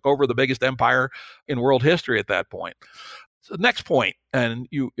 basically. Took over the biggest empire in world history at that point. So the next point, and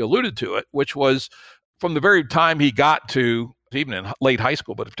you alluded to it, which was from the very time he got to, even in late high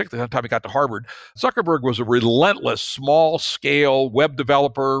school, but particularly the time he got to Harvard, Zuckerberg was a relentless, small-scale web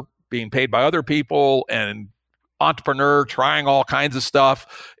developer being paid by other people and entrepreneur trying all kinds of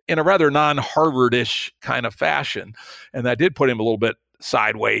stuff in a rather non-Harvard-ish kind of fashion. And that did put him a little bit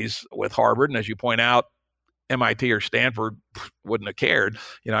sideways with Harvard. And as you point out, MIT or Stanford wouldn't have cared.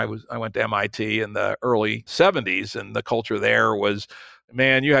 I went to MIT in the early 70s, and the culture there was,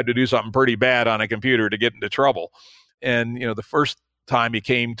 man, you had to do something pretty bad on a computer to get into trouble. And, the first time he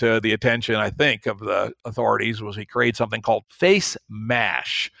came to the attention, I think, of the authorities was he created something called Face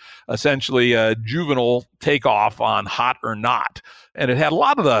Mash, essentially a juvenile takeoff on Hot or Not. And it had a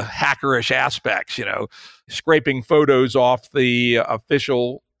lot of the hackerish aspects, scraping photos off the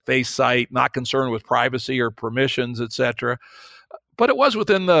official Face site, not concerned with privacy or permissions, etc. But it was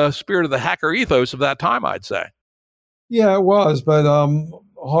within the spirit of the hacker ethos of that time, I'd say. Yeah, it was. But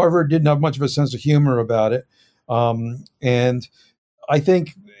Harvard didn't have much of a sense of humor about it. And I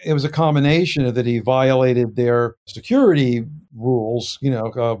think it was a combination of that he violated their security rules,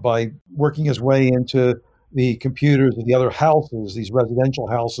 by working his way into the computers of the other houses, these residential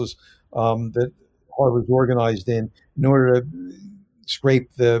houses that Harvard's organized in order to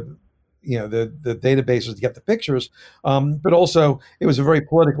scrape the databases to get the pictures. But also, it was a very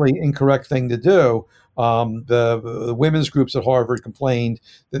politically incorrect thing to do. The women's groups at Harvard complained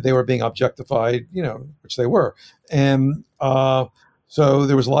that they were being objectified, which they were. And so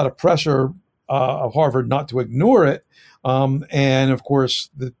there was a lot of pressure of Harvard not to ignore it. And of course,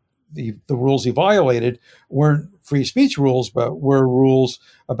 the rules he violated weren't free speech rules, but were rules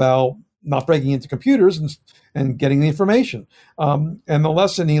about not breaking into computers and getting the information. And the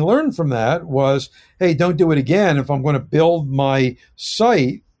lesson he learned from that was, hey, don't do it again. If I'm going to build my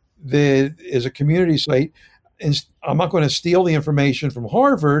site that is a community site, I'm not going to steal the information from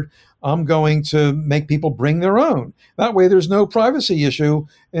Harvard. I'm going to make people bring their own. That way, there's no privacy issue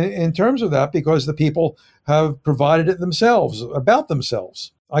in terms of that, because the people have provided it themselves, about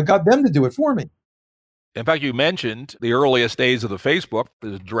themselves. I got them to do it for me. In fact, you mentioned the earliest days of the Facebook,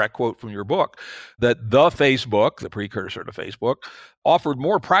 there's a direct quote from your book, that the Facebook, the precursor to Facebook, offered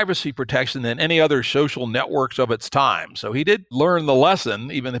more privacy protection than any other social networks of its time. So he did learn the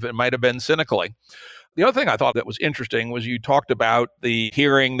lesson, even if it might have been cynically. The other thing I thought that was interesting was you talked about the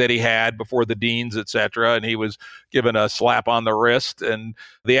hearing that he had before the deans, et cetera, and he was given a slap on the wrist. And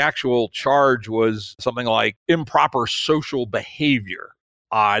the actual charge was something like improper social behavior,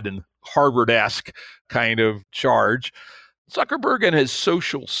 odd and Harvard-esque kind of charge. Zuckerberg and his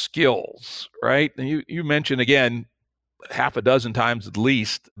social skills, right? And you mentioned, again, half a dozen times at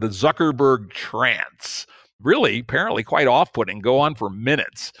least, the Zuckerberg trance. Really, apparently quite off-putting, go on for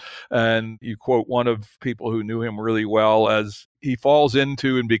minutes. And you quote one of people who knew him really well as he falls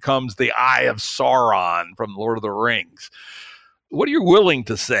into and becomes the Eye of Sauron from Lord of the Rings. What are you willing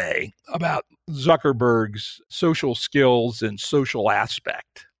to say about Zuckerberg's social skills and social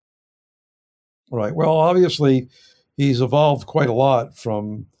aspect? Right. Well, obviously, he's evolved quite a lot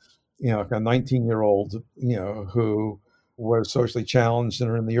from, a 19-year-old, who was socially challenged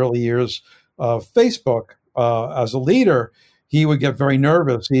and in the early years of Facebook. As a leader, he would get very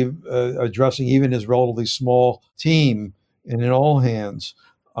nervous, addressing even his relatively small team and in all hands.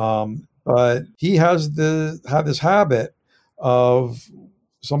 But he had this habit of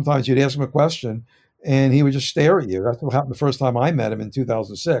sometimes you'd ask him a question and he would just stare at you. That's what happened the first time I met him in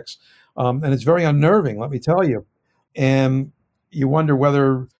 2006. And it's very unnerving, let me tell you. And you wonder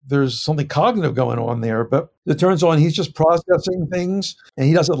whether there's something cognitive going on there, but it turns out he's just processing things and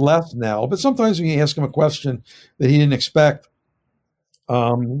he does it less now. But sometimes when you ask him a question that he didn't expect, he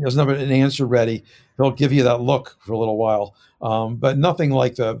doesn't have an answer ready, he'll give you that look for a little while. But nothing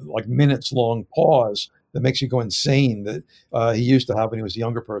like the minutes long pause that makes you go insane that he used to have when he was a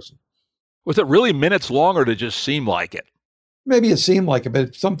younger person. Was it really minutes long or did it just seem like it? Maybe it seemed like it,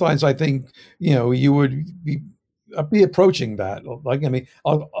 but sometimes I think, you would be approaching that.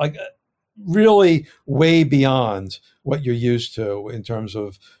 Really way beyond what you're used to in terms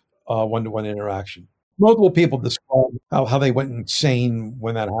of one-to-one interaction. Multiple people describe how they went insane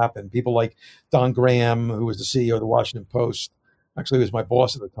when that happened. People like Don Graham, who was the CEO of the Washington Post, actually was my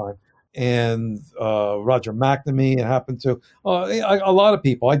boss at the time, and Roger McNamee, it happened to. A lot of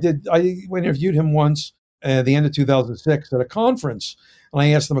people. I interviewed him once at the end of 2006 at a conference, and I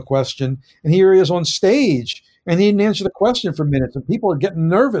asked him a question, and here he is on stage, and he didn't answer the question for minutes, and people are getting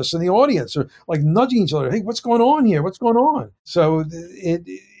nervous in the audience, or like nudging each other. Hey, what's going on here? What's going on? So it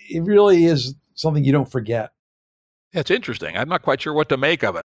really is something you don't forget. It's interesting. I'm not quite sure what to make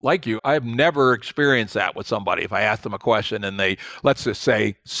of it. Like you, I've never experienced that with somebody. If I ask them a question and they, let's just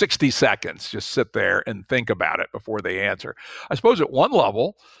say 60 seconds, just sit there and think about it before they answer. I suppose at one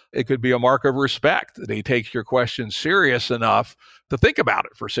level, it could be a mark of respect that he takes your question serious enough to think about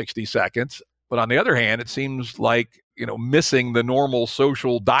it for 60 seconds. But on the other hand, it seems like, missing the normal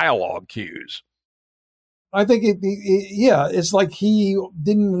social dialogue cues. I think it's like he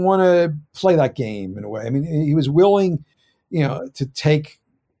didn't want to play that game in a way. I mean, he was willing, to take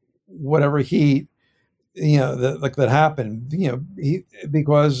whatever heat, that happened,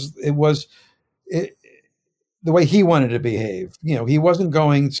 because it was the way he wanted to behave. He wasn't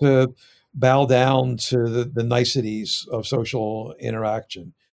going to bow down to the niceties of social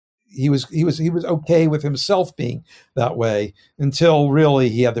interaction. He was okay with himself being that way until really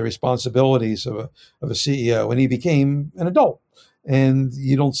he had the responsibilities of a CEO and he became an adult. And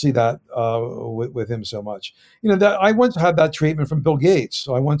you don't see that with him so much. That I once had that treatment from Bill Gates.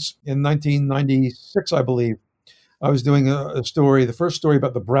 So I once in 1996, I believe, I was doing a story, the first story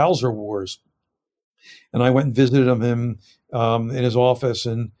about the browser wars, and I went and visited him in his office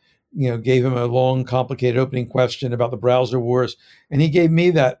and gave him a long, complicated opening question about the browser wars, and he gave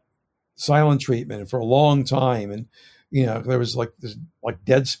me that silent treatment for a long time, and there was this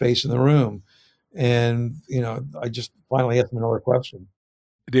dead space in the room, and I just finally asked him another question.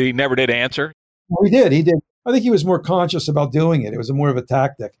 He never did answer? Well, he did. I think he was more conscious about doing it. It was more of a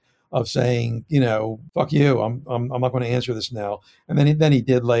tactic of saying, fuck you, I'm not going to answer this now. And then he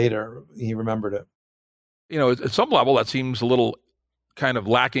did later. He remembered it. At some level that seems a little kind of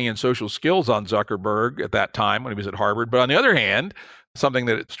lacking in social skills on Zuckerberg at that time when he was at Harvard. But on the other hand, something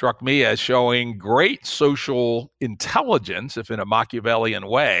that struck me as showing great social intelligence, if in a Machiavellian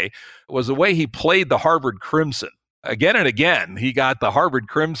way, was the way he played the Harvard Crimson. Again and again, he got the Harvard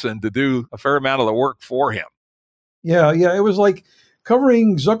Crimson to do a fair amount of the work for him. Yeah. It was like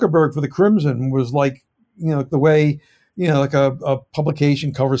covering Zuckerberg for the Crimson was like, the way, like a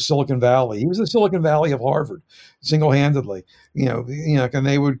publication covers Silicon Valley. He was the Silicon Valley of Harvard, single-handedly. And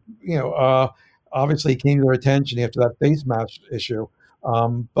they would, obviously it came to their attention after that face mask issue.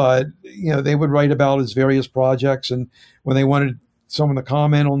 But they would write about his various projects, and when they wanted someone to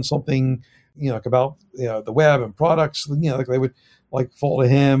comment on something, about the web and products, they would fall to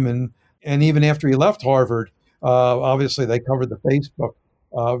him. And even after he left Harvard, obviously they covered the Facebook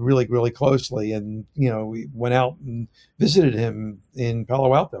really, really closely, and we went out and visited him in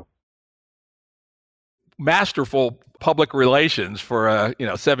Palo Alto. masterful public relations for a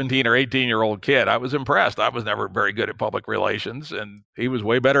 17 or 18-year-old kid. I was impressed. I was never very good at public relations, and he was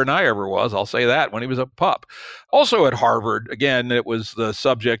way better than I ever was. I'll say that, when he was a pup. Also at Harvard, again, it was the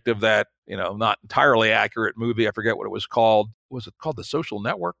subject of that not entirely accurate movie. I forget what it was called. Was it called The Social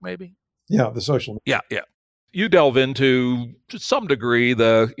Network, maybe? Yeah, The Social. Yeah. You delve into, to some degree,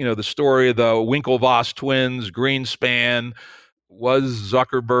 the story of the Winklevoss twins, Greenspan. Was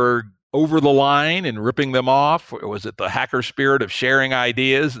Zuckerberg over the line and ripping them off? Or was it the hacker spirit of sharing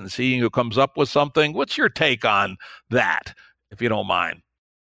ideas and seeing who comes up with something? What's your take on that, if you don't mind?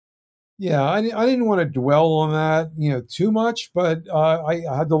 Yeah, I didn't want to dwell on that, too much, but I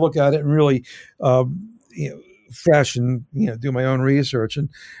had to look at it and really, fresh and do my own research. And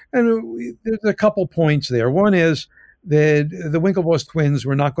there's a couple points there. One is that the Winklevoss twins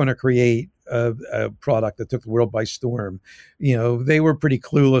were not going to create a product that took the world by storm. They were pretty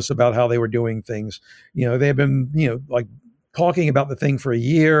clueless about how they were doing things. They've been, like talking about the thing for a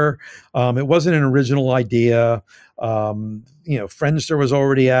year. It wasn't an original idea. Friendster was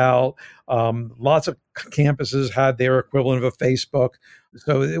already out. Lots of campuses had their equivalent of a Facebook.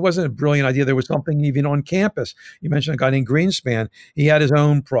 So it wasn't a brilliant idea. There was something even on campus. You mentioned a guy named Greenspan. He had his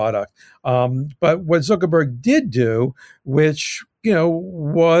own product. But what Zuckerberg did do, which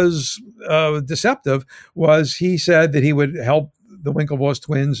was deceptive, was he said that he would help the Winklevoss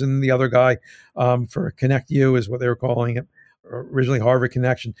twins and the other guy for Connect U is what they were calling it, originally Harvard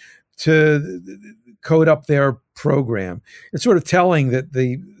Connection, to code up their program. It's sort of telling that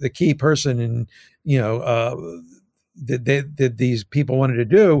the key person in that these people wanted to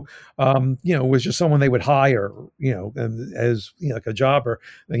do, was just someone they would hire, and as like a jobber,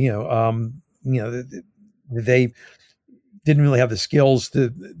 they didn't really have the skills to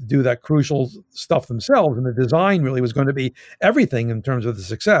do that crucial stuff themselves. And the design really was going to be everything in terms of the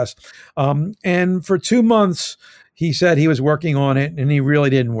success. And for 2 months, he said he was working on it, and he really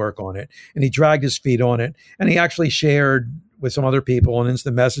didn't work on it. And he dragged his feet on it. And he actually shared with some other people on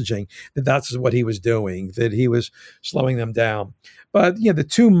instant messaging that that's what he was doing, that he was slowing them down. But the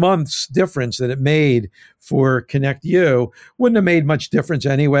 2 months difference that it made for Connect U wouldn't have made much difference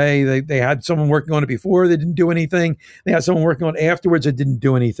anyway. They had someone working on it before that didn't do anything. They had someone working on it afterwards that didn't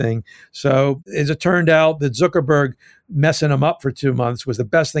do anything. So as it turned out, that Zuckerberg messing them up for 2 months was the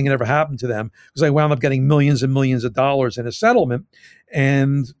best thing that ever happened to them, because they wound up getting millions and millions of dollars in a settlement.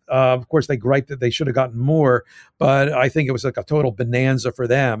 And of course, they gripe that they should have gotten more, but I think it was like a total bonanza for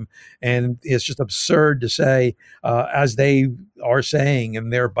them. And it's just absurd to say, as they are saying,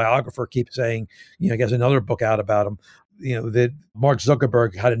 and their biographer keeps saying, I guess another book out about them, that Mark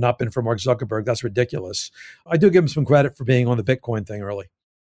Zuckerberg, had it not been for Mark Zuckerberg, that's ridiculous. I do give him some credit for being on the Bitcoin thing early.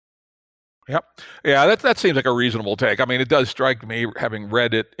 Yep. Yeah, that seems like a reasonable take. I mean, it does strike me, having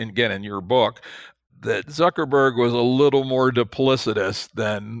read it again in your book, that Zuckerberg was a little more duplicitous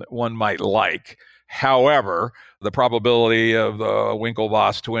than one might like. However, the probability of the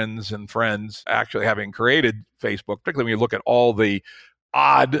Winklevoss twins and friends actually having created Facebook, particularly when you look at all the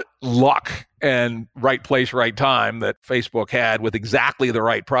odd luck and right place, right time that Facebook had with exactly the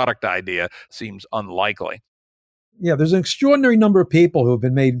right product idea, seems unlikely. Yeah, there's an extraordinary number of people who have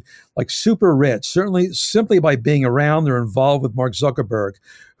been made like super rich, certainly simply by being around or involved with Mark Zuckerberg,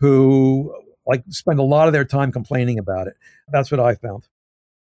 who like spend a lot of their time complaining about it. That's what I found.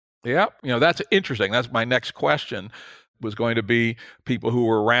 Yeah, that's interesting. That's my next question, was going to be people who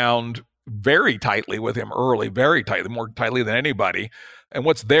were around very tightly with him early, very tightly, more tightly than anybody. And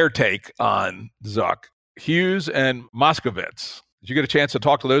what's their take on Zuck? Hughes and Moskowitz. Did you get a chance to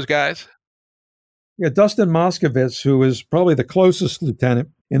talk to those guys? Yeah, Dustin Moskowitz, who was probably the closest lieutenant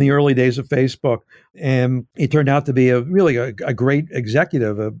in the early days of Facebook. And he turned out to be a great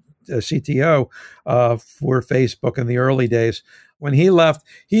executive, a CTO for Facebook in the early days. When he left,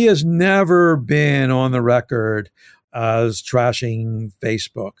 he has never been on the record as trashing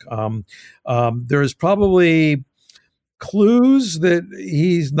Facebook. There's probably clues that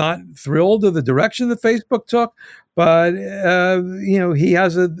he's not thrilled with the direction that Facebook took, but he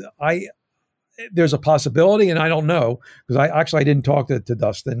has there's a possibility, and I don't know, because I didn't talk to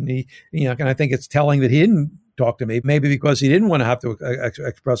Dustin. And I think it's telling that he didn't talk to me, maybe because he didn't want to have to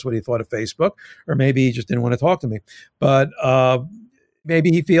express what he thought of Facebook, or maybe he just didn't want to talk to me. But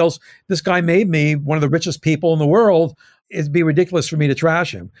maybe he feels this guy made me one of the richest people in the world. It'd be ridiculous for me to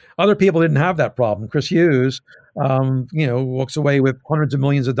trash him. Other people didn't have that problem. Chris Hughes, walks away with hundreds of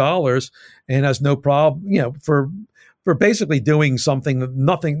millions of dollars and has no problem, for basically doing something that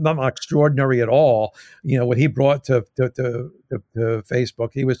not extraordinary at all. What he brought to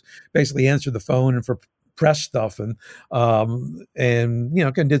Facebook, he was basically answered the phone and for press stuff, and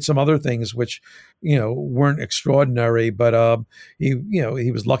and did some other things which weren't extraordinary, but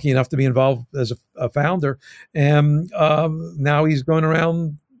he was lucky enough to be involved as a founder, and now he's going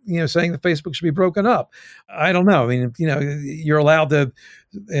around saying that Facebook should be broken up. I don't know. I mean, you're allowed to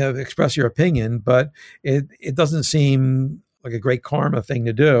express your opinion, but it doesn't seem like a great karma thing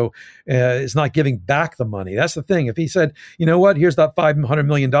to do. It's not giving back the money. That's the thing. If he said, you know what, here's that $500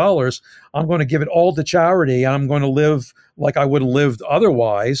 million, I'm going to give it all to charity. I'm going to live like I would have lived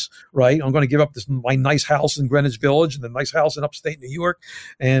otherwise, right? I'm going to give up my nice house in Greenwich Village and the nice house in upstate New York,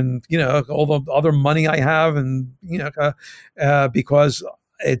 and all the other money I have, and because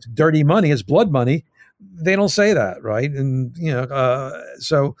it's dirty money, it's blood money. They don't say that, right? And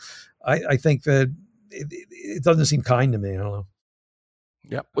so I think that it doesn't seem kind to me. I don't know.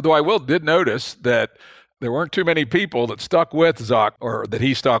 Yeah. Although I did notice that there weren't too many people that stuck with Zuck, or that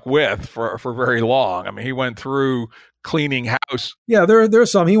he stuck with for very long. I mean, he went through cleaning house. Yeah, there's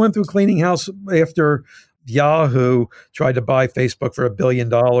some. He went through cleaning house after Yahoo tried to buy Facebook for $1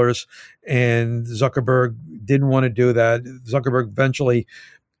 billion, and Zuckerberg didn't want to do that. Zuckerberg eventually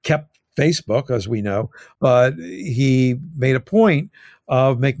kept Facebook, as we know, but he made a point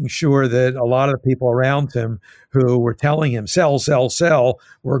of making sure that a lot of the people around him who were telling him sell, sell, sell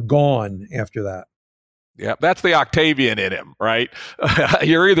were gone after that. Yeah, that's the Octavian in him, right?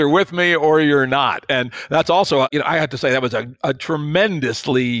 You're either with me or you're not. And that's also, I have to say that was a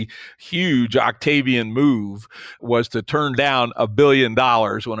tremendously huge Octavian move, was to turn down $1 billion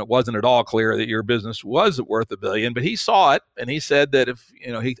when it wasn't at all clear that your business was worth $1 billion. But he saw it, and he said that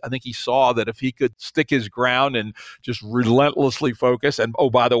I think he saw that if he could stick his ground and just relentlessly focus, and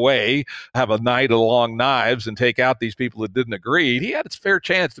oh, by the way, have a night of long knives and take out these people that didn't agree, he had his fair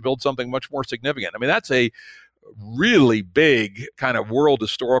chance to build something much more significant. I mean, that's a really big kind of world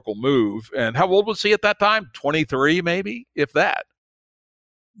historical move. And how old was he at that time? 23, maybe, if that.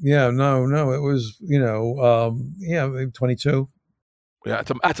 Yeah, no, it was, 22. Yeah,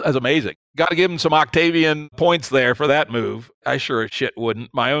 that's amazing. Got to give him some Octavian points there for that move. I sure as shit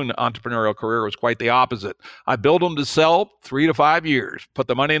wouldn't. My own entrepreneurial career was quite the opposite. I built them to sell 3 to 5 years, put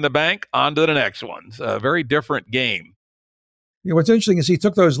the money in the bank, on to the next ones. A very different game. What's interesting is he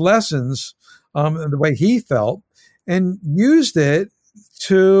took those lessons, the way he felt, and used it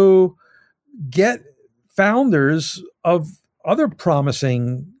to get founders of other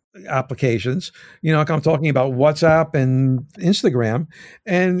promising applications. Like I'm talking about WhatsApp and Instagram.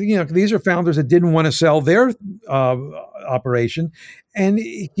 And, these are founders that didn't want to sell their operation, and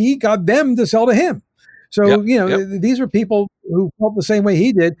he got them to sell to him. So, these were people who felt the same way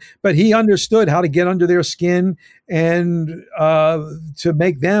he did, but he understood how to get under their skin and to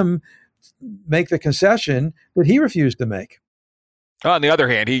make them make the concession that he refused to make. On the other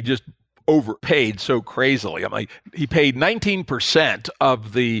hand, he just overpaid so crazily. He paid 19%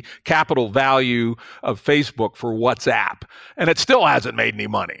 of the capital value of Facebook for WhatsApp, and it still hasn't made any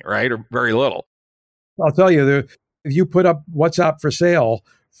money, right? Or very little. I'll tell you, if you put up WhatsApp for sale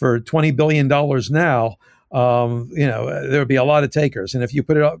for $20 billion now, there would be a lot of takers. And if you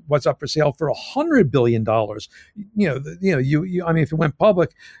put it up, what's up for sale for $100 billion, if it went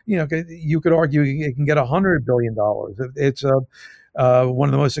public, you could argue it can get $100 billion. It's one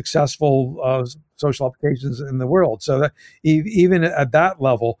of the most successful social applications in the world. So that even at that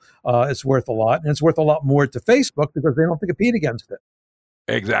level, it's worth a lot, and it's worth a lot more to Facebook because they don't have to compete against it.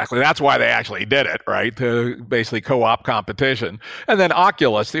 Exactly. That's why they actually did it, right? To basically co-op competition. And then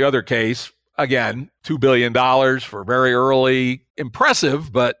Oculus, the other case, again, $2 billion for very early,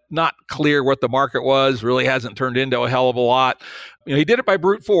 impressive, but not clear what the market was, really hasn't turned into a hell of a lot. He did it by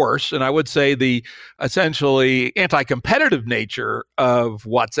brute force. And I would say the essentially anti-competitive nature of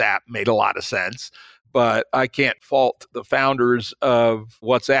WhatsApp made a lot of sense, but I can't fault the founders of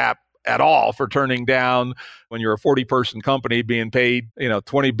WhatsApp at all for turning down, when you're a 40-person company being paid,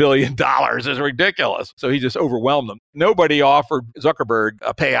 $20 billion is ridiculous. So he just overwhelmed them. Nobody offered Zuckerberg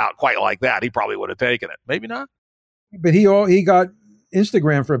a payout quite like that. He probably would have taken it. Maybe not. But he got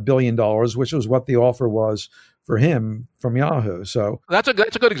Instagram for $1 billion, which was what the offer was for him from Yahoo. So that's a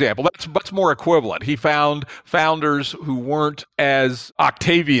good example. That's more equivalent. He found founders who weren't as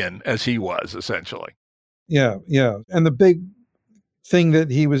Octavian as he was, essentially. Yeah. And the big thing that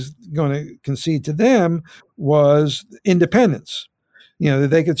he was going to concede to them was independence.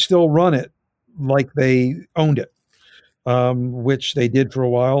 That they could still run it like they owned it, which they did for a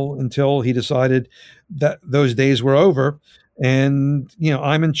while until he decided that those days were over. And,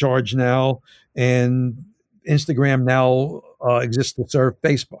 I'm in charge now, and Instagram now exists to serve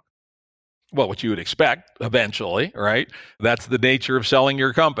Facebook. Well, what you would expect eventually, right? That's the nature of selling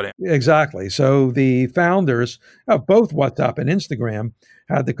your company. Exactly. So the founders of both WhatsApp and Instagram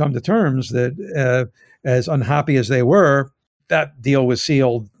had to come to terms that, as unhappy as they were, that deal was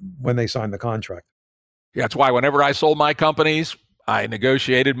sealed when they signed the contract. Yeah, that's why whenever I sold my companies, I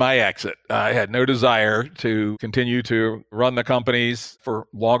negotiated my exit. I had no desire to continue to run the companies for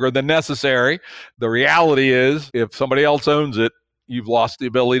longer than necessary. The reality is, if somebody else owns it, you've lost the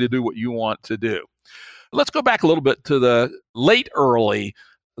ability to do what you want to do. Let's go back a little bit to the late early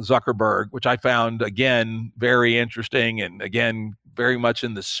Zuckerberg, which I found, again, very interesting and, again, very much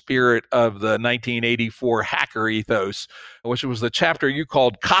in the spirit of the 1984 hacker ethos, which was the chapter you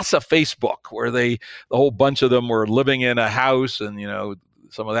called Casa Facebook, where the whole bunch of them were living in a house, and,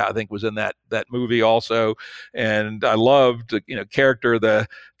 some of that I think was in that movie also. And I loved the character, the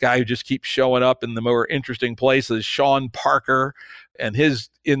guy who just keeps showing up in the more interesting places, Sean Parker, and his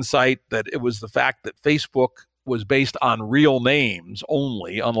insight that it was the fact that Facebook was based on real names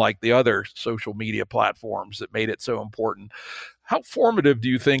only, unlike the other social media platforms that made it so important. How formative do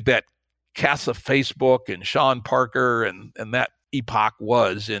you think that Casa Facebook and Sean Parker and that epoch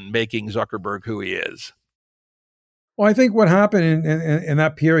was in making Zuckerberg who he is? Well, I think what happened in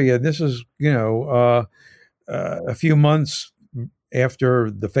that period, this is, a few months after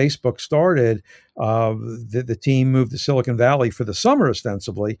the Facebook started, the team moved to Silicon Valley for the summer,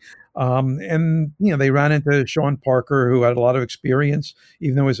 ostensibly. And they ran into Sean Parker, who had a lot of experience,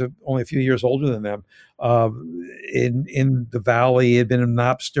 even though he was only a few years older than them, in the Valley. He had been in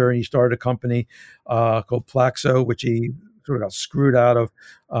Napster, and he started a company called Plaxo, which he sort of got screwed out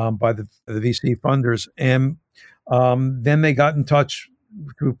of by the VC funders. And then they got in touch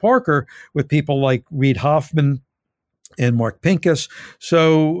through Parker with people like Reid Hoffman and Mark Pincus.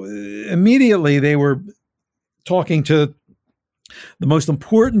 So immediately they were talking to the most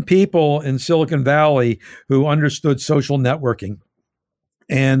important people in Silicon Valley who understood social networking.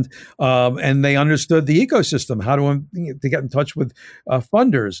 And they understood the ecosystem, how to get in touch with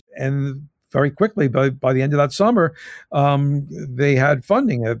funders. And very quickly, by the end of that summer, they had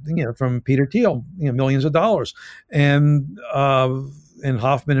funding, from Peter Thiel, millions of dollars, and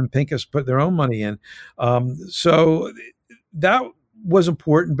Hoffman and Pincus put their own money in. So that was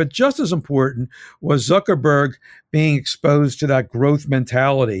important, but just as important was Zuckerberg being exposed to that growth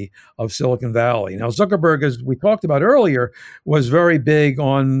mentality of Silicon Valley. Now, Zuckerberg, as we talked about earlier, was very big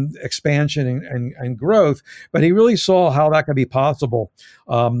on expansion and growth, but he really saw how that could be possible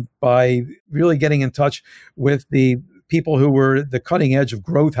by really getting in touch with the people who were the cutting edge of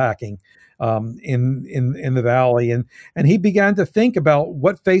growth hacking in the Valley. And he began to think about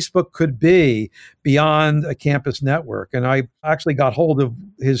what Facebook could be beyond a campus network. And I actually got hold of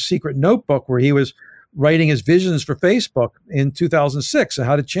his secret notebook where he was writing his visions for Facebook in 2006 and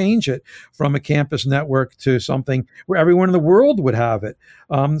how to change it from a campus network to something where everyone in the world would have it.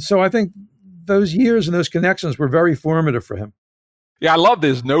 So I think those years and those connections were very formative for him. Yeah, I love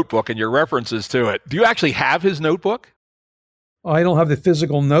his notebook and your references to it. Do you actually have his notebook? I don't have the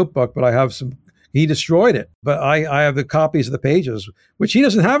physical notebook, but I have some. He destroyed it, but I have the copies of the pages, which he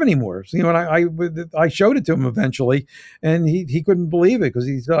doesn't have anymore. So, and I showed it to him eventually, and he couldn't believe it because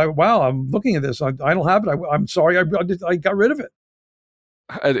he said, "Wow, I'm looking at this. I don't have it. I'm sorry. I got rid of it."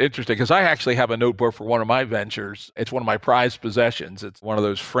 Interesting, because I actually have a notebook for one of my ventures. It's one of my prized possessions. It's one of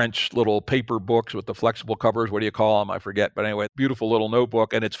those French little paper books with the flexible covers. What do you call them? I forget. But anyway, beautiful little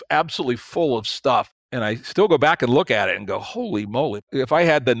notebook, and it's absolutely full of stuff. And I still go back and look at it and go, holy moly. If I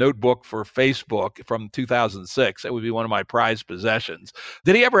had the notebook for Facebook from 2006, it would be one of my prized possessions.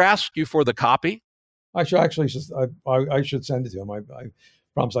 Did he ever ask you for the copy? I should actually I should send it to him. I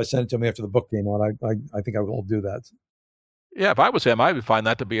promise I sent it to him after the book came out. I think I will do that. Yeah, if I was him, I would find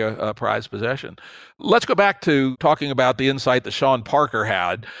that to be a prized possession. Let's go back to talking about the insight that Sean Parker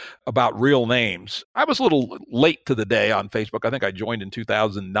had about real names. I was a little late to the day on Facebook. I think I joined in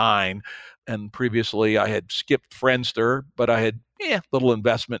 2009. And previously I had skipped Friendster, but I had little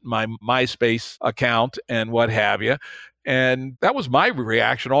investment in my MySpace account and what have you. And that was my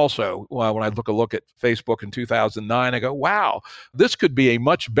reaction also when I look at Facebook in 2009. I go, wow, this could be a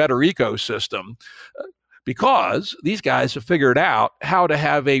much better ecosystem because these guys have figured out how to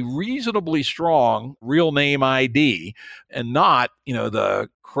have a reasonably strong real name ID and not, the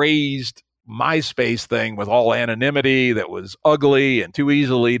crazed MySpace thing with all anonymity that was ugly and too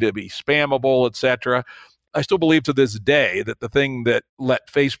easily to be spammable, etc. I still believe to this day that the thing that let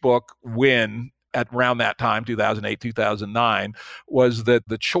Facebook win at around that time, 2008, 2009, was that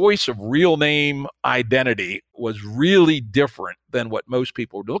the choice of real name identity was really different than what most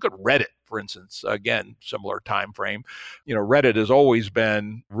people would look at. Reddit, for instance, again, similar time frame. Reddit has always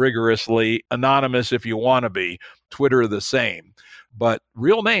been rigorously anonymous if you want to be. Twitter, the same. But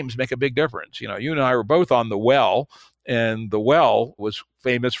real names make a big difference. You and I were both on The Well, and The Well was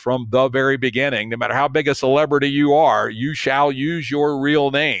famous from the very beginning. No matter how big a celebrity you are, you shall use your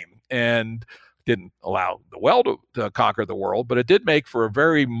real name. And didn't allow The Well to conquer the world, but it did make for a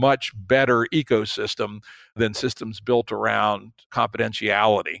very much better ecosystem than systems built around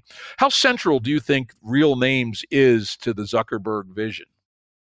confidentiality. How central do you think real names is to the Zuckerberg vision?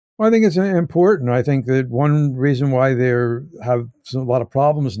 Well, I think it's important. I think that one reason why they have a lot of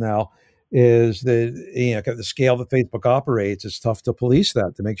problems now is that at the scale that Facebook operates, it's tough to police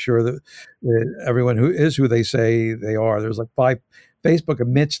that, to make sure that everyone who is who they say they are. There's like Facebook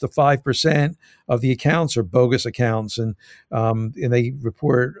admits to 5% of the accounts are bogus accounts, and they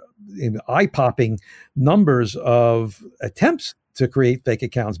report eye-popping numbers of attempts to create fake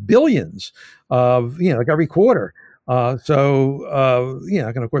accounts, billions of like every quarter. And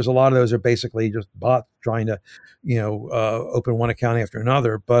of course, a lot of those are basically just bots trying to, open one account after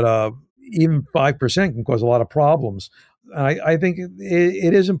another. But even 5% can cause a lot of problems. I think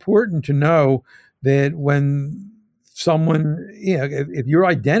it is important to know that when someone, if your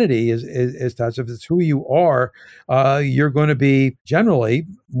identity is touched, if it's who you are, you're going to be generally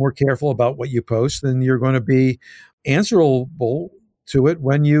more careful about what you post, and you're going to be answerable to it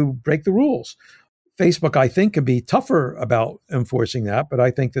when you break the rules. Facebook, I think, can be tougher about enforcing that, but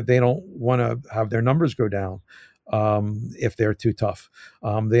I think that they don't want to have their numbers go down if they're too tough.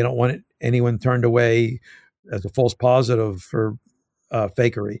 They don't want anyone turned away as a false positive for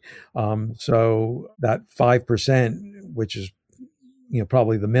fakery. So that 5%, which is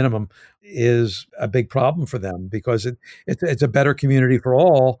probably the minimum, is a big problem for them, because it's a better community for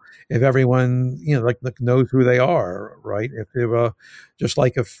all if everyone knows who they are, right? If just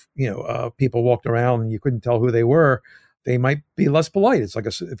like if people walked around and you couldn't tell who they were, they might be less polite. It's like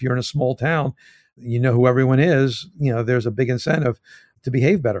if you're in a small town, you know who everyone is. There's a big incentive to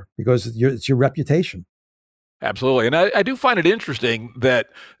behave better because it's your reputation. Absolutely. And I do find it interesting that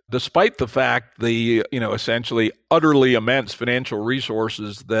despite the fact the, essentially utterly immense financial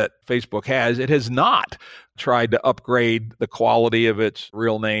resources that Facebook has, it has not tried to upgrade the quality of its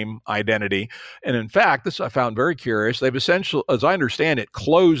real name identity. And in fact, this I found very curious. They've essentially, as I understand it,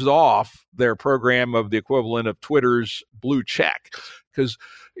 closed off their program of the equivalent of Twitter's blue check. Because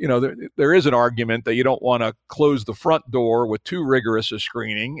there is an argument that you don't want to close the front door with too rigorous a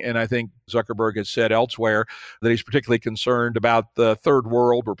screening. And I think Zuckerberg has said elsewhere that he's particularly concerned about the third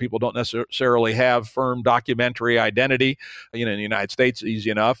world, where people don't necessarily have firm documentary identity. In the United States, easy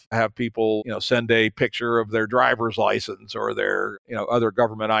enough, have people, send a picture of their driver's license or their, other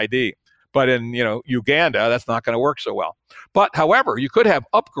government ID. But in, Uganda, that's not going to work so well. But however, you could have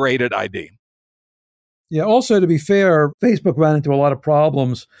upgraded ID. Yeah. Also, to be fair, Facebook ran into a lot of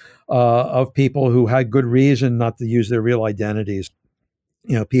problems of people who had good reason not to use their real identities.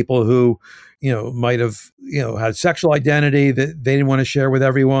 People who, might have, had sexual identity that they didn't want to share with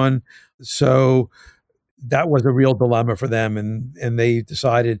everyone. So that was a real dilemma for them. And they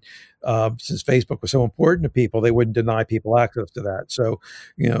decided, since Facebook was so important to people, they wouldn't deny people access to that. So,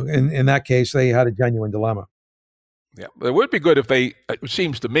 in that case, they had a genuine dilemma. Yeah, it would be good if it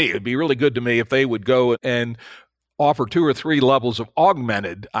seems to me, it'd be really good to me if they would go and offer 2 or 3 levels of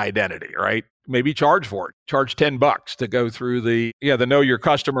augmented identity, right? Maybe charge for it. Charge $10 to go through the know your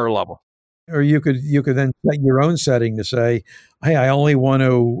customer level. Or you could then set your own setting to say, hey, I only want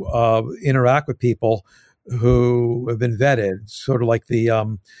to interact with people who have been vetted, sort of like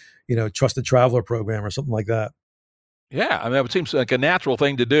the trusted traveler program or something like that. Yeah, I mean, it seems like a natural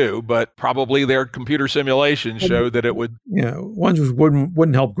thing to do, but probably their computer simulations show that it would. Ones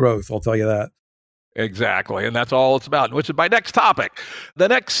wouldn't help growth, I'll tell you that. Exactly, and that's all it's about, which is my next topic. The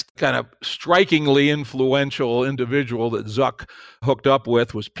next kind of strikingly influential individual that Zuck hooked up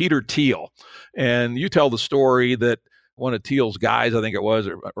with was Peter Thiel. And you tell the story that one of Thiel's guys, I think it was,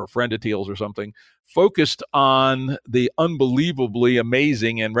 or a friend of Thiel's or something, focused on the unbelievably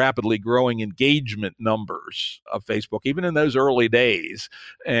amazing and rapidly growing engagement numbers of Facebook, even in those early days.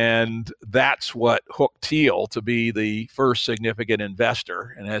 And that's what hooked Thiel to be the first significant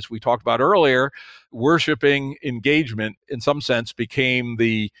investor. And as we talked about earlier, worshiping engagement, in some sense, became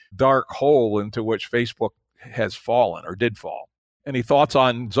the dark hole into which Facebook has fallen or did fall. Any thoughts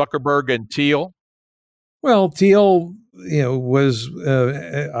on Zuckerberg and Thiel? Well, Thiel, was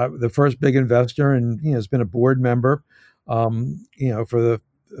the first big investor, and has been a board member, for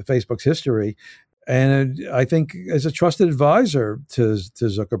Facebook's history, and I think as a trusted advisor to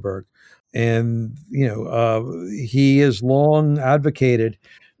Zuckerberg. And he has long advocated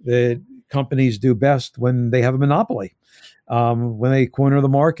that companies do best when they have a monopoly, when they corner the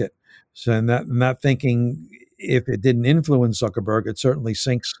market. So, and that thinking, if it didn't influence Zuckerberg, it certainly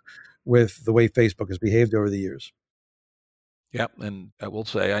syncs with the way Facebook has behaved over the years. Yep, and I will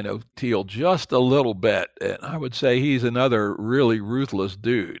say I know Thiel just a little bit, and I would say he's another really ruthless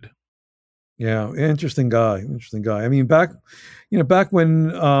dude. Yeah, interesting guy. Interesting guy. I mean, back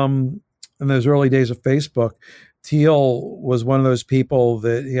when in those early days of Facebook, Thiel was one of those people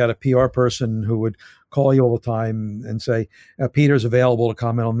that he had a PR person who would call you all the time and say, Peter's available to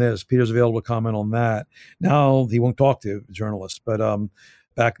comment on this. Peter's available to comment on that. Now he won't talk to journalists, but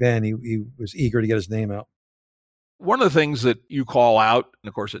back then he was eager to get his name out. One of the things that you call out, and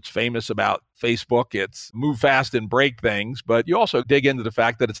of course it's famous about Facebook, it's move fast and break things, but you also dig into the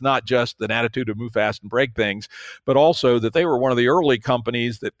fact that it's not just an attitude of move fast and break things, but also that they were one of the early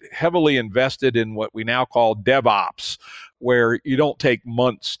companies that heavily invested in what we now call DevOps, where you don't take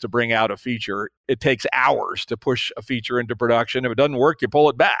months to bring out a feature. It takes hours to push a feature into production. If it doesn't work, you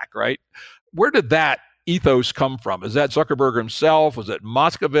pull it back, right? Where did that ethos come from? Is that Zuckerberg himself? Was it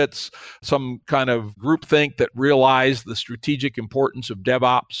Moskovitz, some kind of groupthink that realized the strategic importance of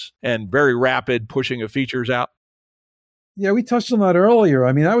DevOps and very rapid pushing of features out? Yeah, we touched on that earlier.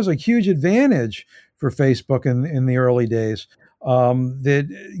 I mean, that was a huge advantage for Facebook in the early days.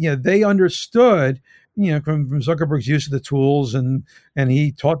 That they understood, from Zuckerberg's use of the tools, and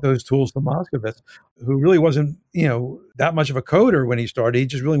he taught those tools to Moskovitz, who really wasn't that much of a coder when he started. He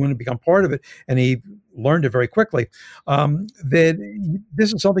just really wanted to become part of it, and he learned it very quickly. That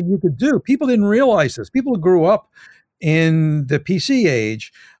this is something you could do. People didn't realize this. People who grew up in the PC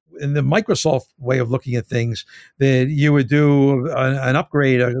age, in the Microsoft way of looking at things, that you would do an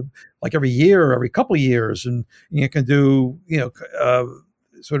upgrade like every year, or every couple of years, and you can do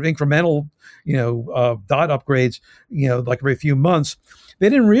sort of incremental dot upgrades like every few months. They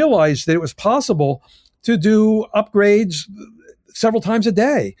didn't realize that it was possible to do upgrades several times a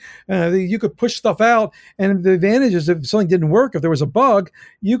day. You could push stuff out, and the advantage is if something didn't work, if there was a bug,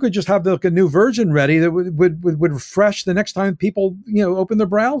 you could just have a new version ready that would refresh the next time people open their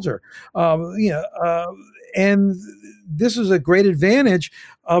browser. And this is a great advantage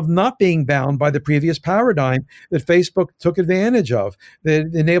of not being bound by the previous paradigm that Facebook took advantage of,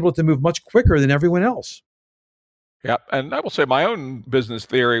 that enabled it to move much quicker than everyone else. Yeah, and I will say my own business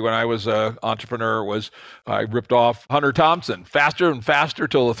theory when I was an entrepreneur was I ripped off Hunter Thompson, faster and faster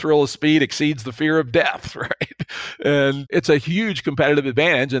till the thrill of speed exceeds the fear of death, right? And it's a huge competitive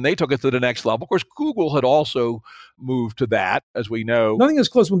advantage, and they took it to the next level. Of course, Google had also moved to that, as we know. Nothing is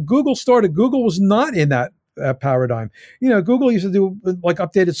close. When Google started, Google was not in that paradigm. Google used to do like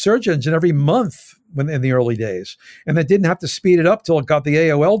updated search engine every month in the early days, and they didn't have to speed it up till it got the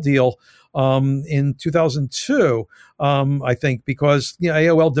AOL deal in 2002, I think, because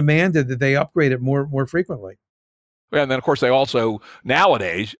AOL demanded that they upgrade it more frequently. And then, of course, they also,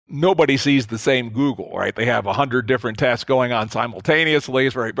 nowadays, nobody sees the same Google, right? They have 100 different tests going on simultaneously.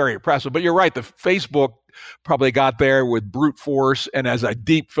 It's very, very impressive. But you're right, the Facebook probably got there with brute force and as a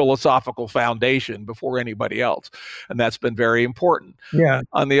deep philosophical foundation before anybody else. And that's been very important. Yeah.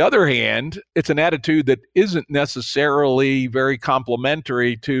 On the other hand, it's an attitude that isn't necessarily very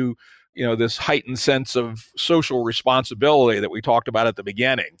complementary to this heightened sense of social responsibility that we talked about at the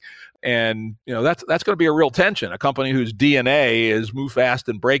beginning. And, that's going to be a real tension. A company whose DNA is move fast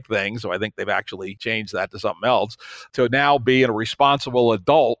and break things, so I think they've actually changed that to something else, to now be a responsible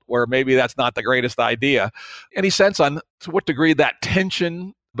adult where maybe that's not the greatest idea. Any sense on to what degree that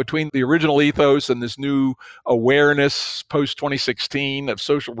tension between the original ethos and this new awareness post-2016 of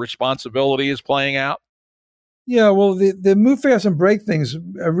social responsibility is playing out? Yeah, well, the move fast and break things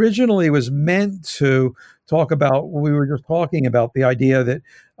originally was meant to talk about what we were just talking about, the idea that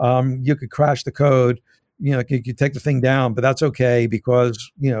you could crash the code, you could take the thing down, but that's okay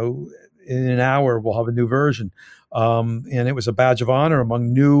because, in an hour we'll have a new version. And it was a badge of honor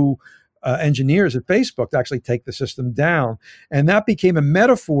among new engineers at Facebook to actually take the system down. And that became a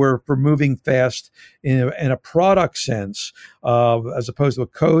metaphor for moving fast in a product sense, as opposed to a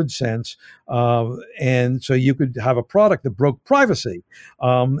code sense. And so you could have a product that broke privacy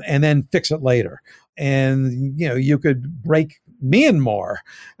and then fix it later. And, you could break Myanmar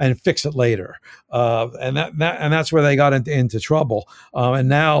and fix it later. And that's where they got into trouble. And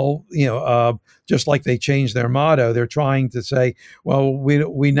now, just like they changed their motto, they're trying to say, well,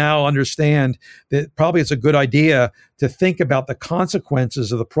 we now understand that probably it's a good idea to think about the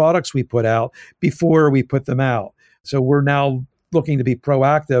consequences of the products we put out before we put them out. So we're now looking to be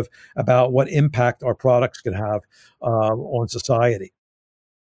proactive about what impact our products could have on society.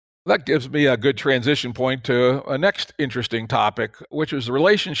 That gives me a good transition point to a next interesting topic, which is the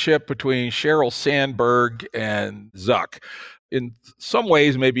relationship between Sheryl Sandberg and Zuck. In some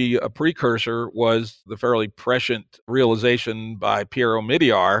ways, maybe a precursor was the fairly prescient realization by Pierre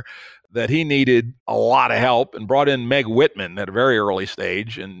Omidyar that he needed a lot of help and brought in Meg Whitman at a very early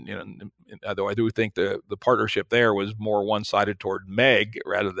stage. And, although I do think the partnership there was more one-sided toward Meg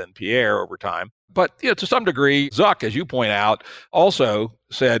rather than Pierre over time. But to some degree, Zuck, as you point out, also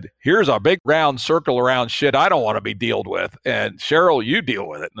said, here's a big round circle around shit I don't want to be dealt with. And Sheryl, you deal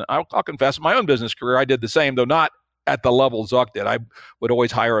with it. And I'll confess, in my own business career, I did the same, though not at the level Zuck did. I would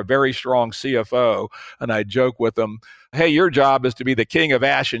always hire a very strong CFO, and I'd joke with them, hey, your job is to be the king of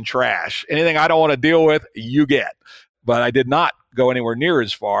ash and trash. Anything I don't want to deal with, you get. But I did not go anywhere near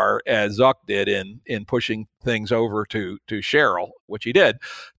as far as Zuck did in pushing things over to Sheryl, which he did.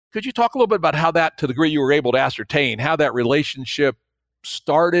 Could you talk a little bit about how that, to the degree you were able to ascertain, how that relationship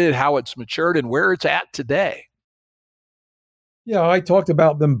started, how it's matured, and where it's at today? Yeah, I talked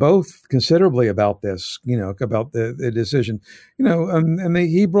about them both considerably about this, about the decision,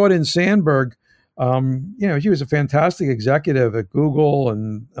 he brought in Sandberg. She was a fantastic executive at Google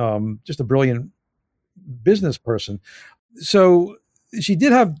and just a brilliant business person. So she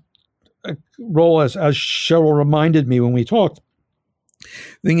did have a role, as Sheryl reminded me when we talked,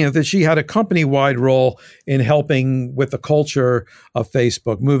 that she had a company-wide role in helping with the culture of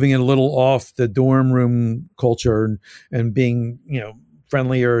Facebook, moving it a little off the dorm room culture and being,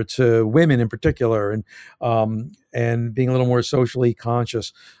 friendlier to women in particular, and being a little more socially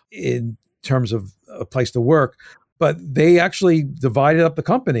conscious in terms of a place to work. But they actually divided up the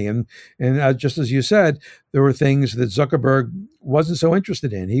company. And just as you said, there were things that Zuckerberg wasn't so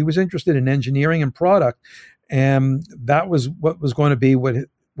interested in. He was interested in engineering and product. And that was what was going to be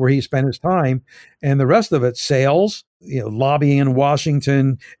where he spent his time. And the rest of it, sales, lobbying in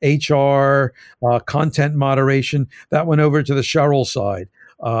Washington, HR, content moderation, that went over to the Sheryl side.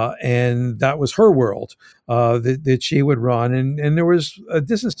 And that was her world that she would run. And there was a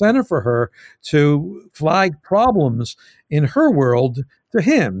disincentive for her to flag problems in her world to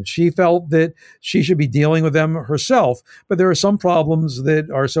him. She felt that she should be dealing with them herself. But there are some problems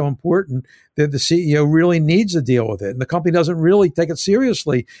that are so important that the CEO really needs to deal with it. And the company doesn't really take it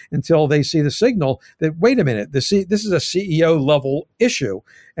seriously until they see the signal that, wait a minute, this is a CEO level issue.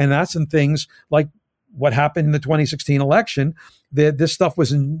 And that's in things like what happened in the 2016 election, that this stuff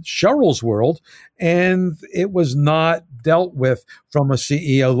was in Sheryl's world and it was not dealt with from a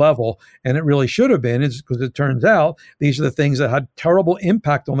CEO level. And it really should have been, because it turns out these are the things that had terrible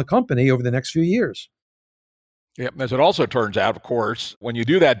impact on the company over the next few years. Yeah, as it also turns out, of course, when you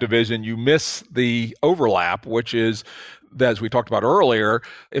do that division, you miss the overlap, which is, as we talked about earlier,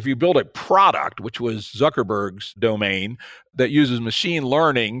 if you build a product, which was Zuckerberg's domain, that uses machine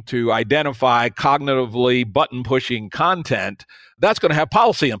learning to identify cognitively button-pushing content, that's going to have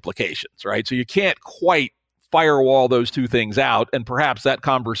policy implications, right? So you can't quite firewall those two things out, and perhaps that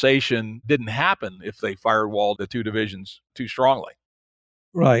conversation didn't happen if they firewalled the two divisions too strongly.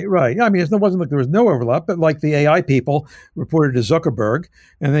 Right. I mean, it wasn't like there was no overlap, but like the AI people reported to Zuckerberg,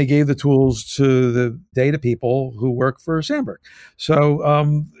 and they gave the tools to the data people who work for Sandberg. So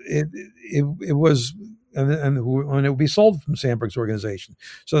it was, and when it would be sold from Sandberg's organization.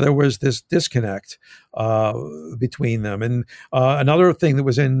 So there was this disconnect between them. And another thing that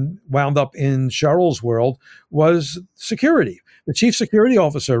was wound up in Sheryl's world was security. The chief security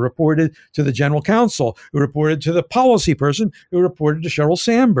officer reported to the general counsel, who reported to the policy person, who reported to Sheryl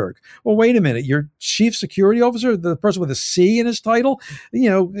Sandberg. Well, wait a minute. Your chief security officer, the person with a C in his title,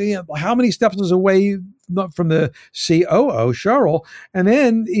 how many steps is away from the COO, Sheryl? And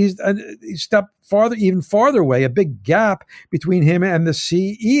then he stepped even farther away, a big gap between him and the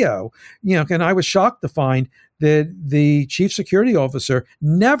CEO. And I was shocked to find that the chief security officer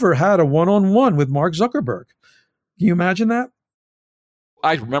never had a one-on-one with Mark Zuckerberg. Can you imagine that?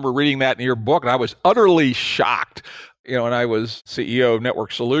 I remember reading that in your book, and I was utterly shocked. And I was CEO of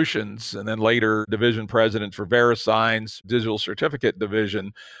Network Solutions and then later division president for VeriSign's digital certificate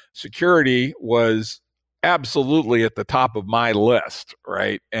division. Security was absolutely at the top of my list,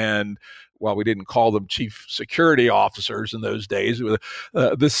 right? And while we didn't call them chief security officers in those days,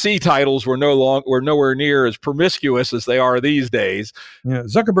 the C titles were nowhere near as promiscuous as they are these days. Yeah,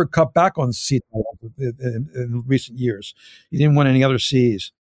 Zuckerberg cut back on C titles in recent years. He didn't want any other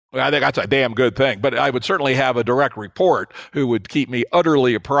Cs. Well, I think that's a damn good thing. But I would certainly have a direct report who would keep me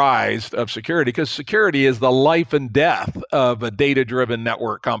utterly apprised of security, because security is the life and death of a data-driven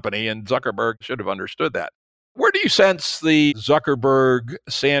network company, and Zuckerberg should have understood that. Where do you sense the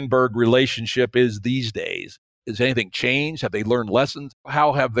Zuckerberg-Sandberg relationship is these days? Has anything changed? Have they learned lessons?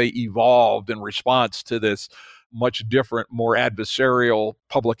 How have they evolved in response to this much different, more adversarial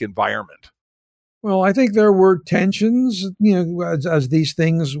public environment? Well, I think there were tensions, as these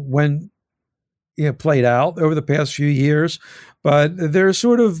things went, played out over the past few years, but they're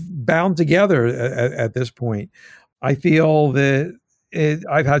sort of bound together at this point. I feel that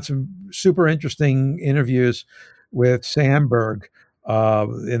I've had some super interesting interviews with Sandberg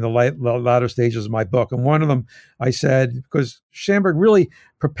in the latter stages of my book. And one of them, I said, because Sandberg really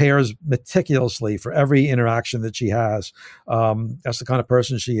prepares meticulously for every interaction that she has. That's the kind of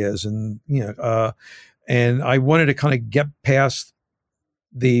person she is. And I wanted to kind of get past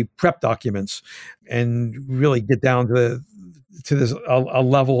the prep documents and really get down to this a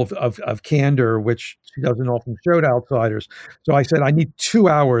level of candor, which she doesn't often show to outsiders. So I said, I need 2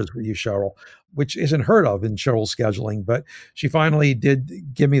 hours with you, Cheryl, which isn't heard of in Cheryl's scheduling. But she finally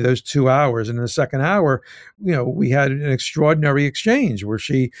did give me those 2 hours. And in the second hour, we had an extraordinary exchange where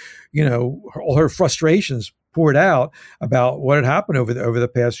she, all her frustrations poured out about what had happened over the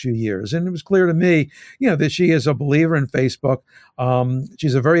past few years. And it was clear to me, that she is a believer in Facebook.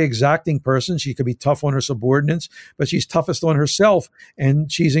 She's a very exacting person. She could be tough on her subordinates, but she's toughest on herself.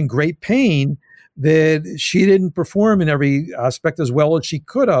 And she's in great pain that she didn't perform in every aspect as well as she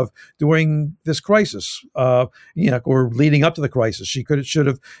could have during this crisis, or leading up to the crisis. Should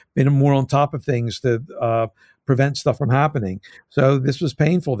have been more on top of things to prevent stuff from happening. So this was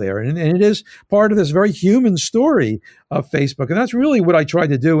painful there. And it is part of this very human story of Facebook. And that's really what I tried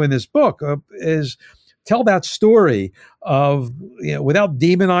to do in this book, is tell that story of, without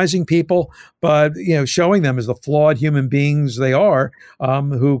demonizing people, but, showing them as the flawed human beings they are,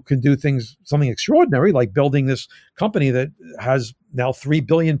 who can do something extraordinary, like building this company that has now 3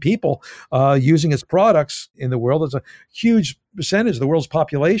 billion people using its products in the world. It's a huge percentage of the world's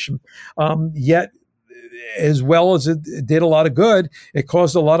population. Yet, as well as it did a lot of good, it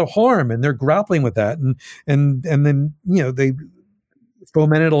caused a lot of harm, and they're grappling with that. And then, they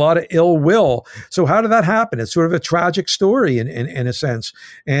fomented a lot of ill will. So how did that happen? It's sort of a tragic story in a sense.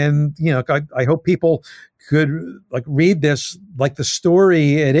 And, I hope people could read this like the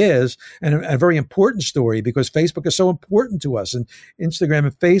story it is, and a very important story, because Facebook is so important to us, and Instagram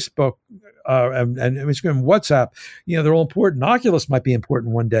and Facebook and Instagram and WhatsApp, they're all important. Oculus might be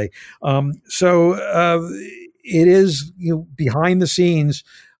important one day. So it is, behind the scenes,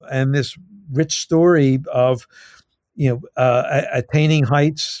 and this rich story of, attaining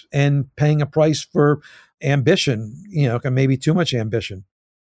heights and paying a price for ambition, maybe too much ambition.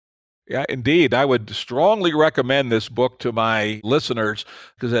 Yeah, indeed. I would strongly recommend this book to my listeners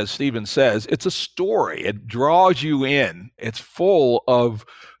because, as Stephen says, it's a story. It draws you in. It's full of,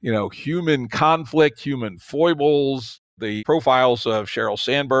 human conflict, human foibles. The profiles of Sheryl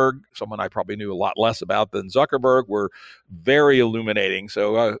Sandberg, someone I probably knew a lot less about than Zuckerberg, were very illuminating.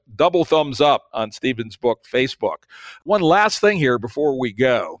 So double thumbs up on Stephen's book, Facebook. One last thing here before we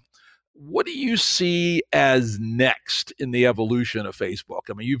go. What do you see as next in the evolution of Facebook?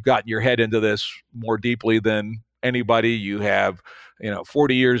 I mean, you've gotten your head into this more deeply than anybody. You have,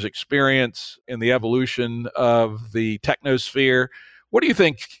 40 years experience in the evolution of the technosphere. What do you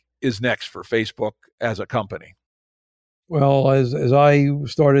think is next for Facebook as a company? Well, as I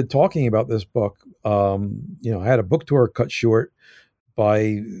started talking about this book, I had a book tour cut short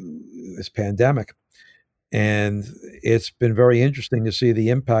by this pandemic. And it's been very interesting to see the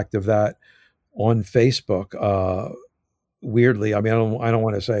impact of that on Facebook. Weirdly, I mean, I don't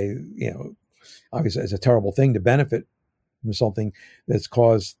want to say, obviously it's a terrible thing to benefit from something that's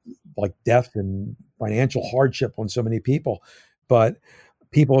caused like death and financial hardship on so many people. But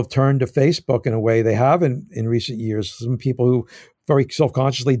people have turned to Facebook in a way they haven't in recent years. Some people who very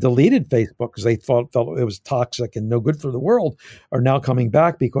self-consciously deleted Facebook because they felt it was toxic and no good for the world are now coming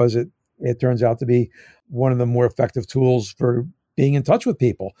back because it turns out to be one of the more effective tools for being in touch with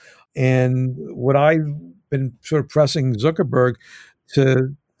people. And what I've been sort of pressing Zuckerberg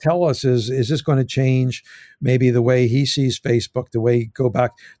to tell us is this going to change maybe the way he sees Facebook, the way go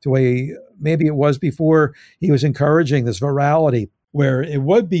back to the way maybe it was before he was encouraging this virality, where it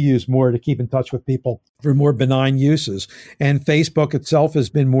would be used more to keep in touch with people for more benign uses. And Facebook itself has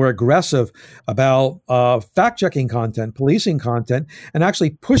been more aggressive about fact-checking content, policing content, and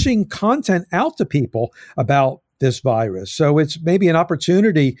actually pushing content out to people about this virus. So it's maybe an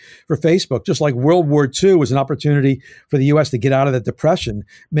opportunity for Facebook, just like World War II was an opportunity for the U.S. to get out of the Depression.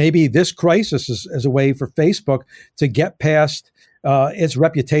 Maybe this crisis is a way for Facebook to get past its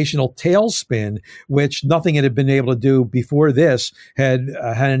reputational tailspin, which nothing it had been able to do before this had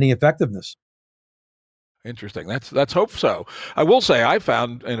any effectiveness. Interesting. Let's hope so. I will say I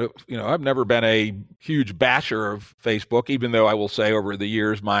found, and I've never been a huge basher of Facebook, even though I will say over the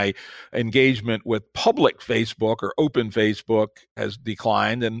years my engagement with public Facebook or open Facebook has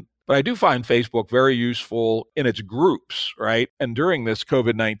declined. But I do find Facebook very useful in its groups, right? And during this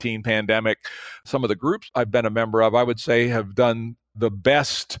COVID-19 pandemic, some of the groups I've been a member of, I would say, have done the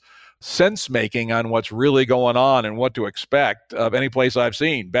best sense making on what's really going on and what to expect of any place I've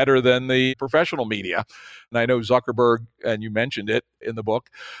seen, better than the professional media. And I know Zuckerberg, and you mentioned it in the book,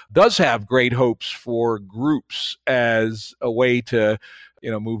 does have great hopes for groups as a way to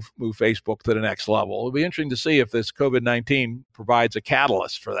move Facebook to the next level. It'll be interesting to see if this COVID-19 provides a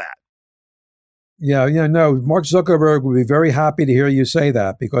catalyst for that. Yeah, no, Mark Zuckerberg would be very happy to hear you say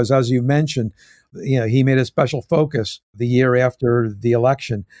that, because as you mentioned, he made a special focus the year after the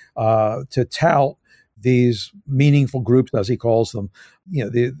election to tout these meaningful groups, as he calls them,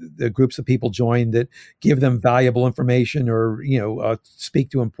 the groups that people join that give them valuable information or,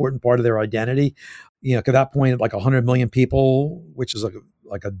 speak to an important part of their identity. At that point, like 100 million people, which is like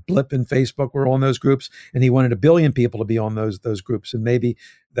a blip in Facebook, were on those groups, and he wanted 1 billion people to be on those groups, and maybe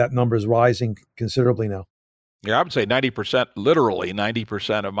that number is rising considerably now. Yeah, I would say 90%, literally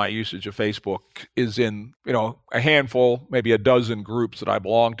 90% of my usage of Facebook is in, a handful, maybe a dozen groups that I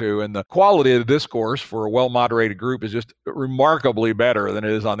belong to. And the quality of the discourse for a well-moderated group is just remarkably better than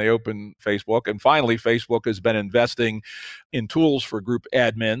it is on the open Facebook. And finally, Facebook has been investing in tools for group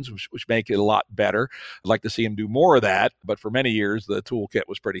admins, which make it a lot better. I'd like to see them do more of that. But for many years, the toolkit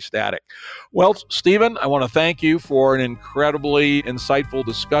was pretty static. Well, Stephen, I want to thank you for an incredibly insightful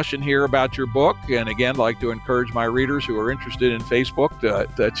discussion here about your book. And again, I'd like to encourage my readers who are interested in Facebook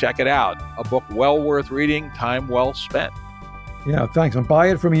to check it out. A book well worth reading, time well spent. Yeah, thanks. And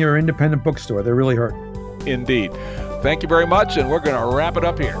buy it from your independent bookstore. They're really hurt. Indeed. Thank you very much. And we're going to wrap it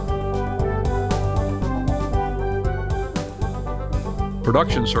up here.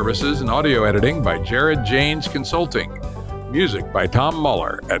 Production services and audio editing by Jared Janes Consulting. Music by Tom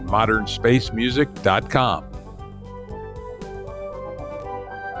Muller at modernspacemusic.com.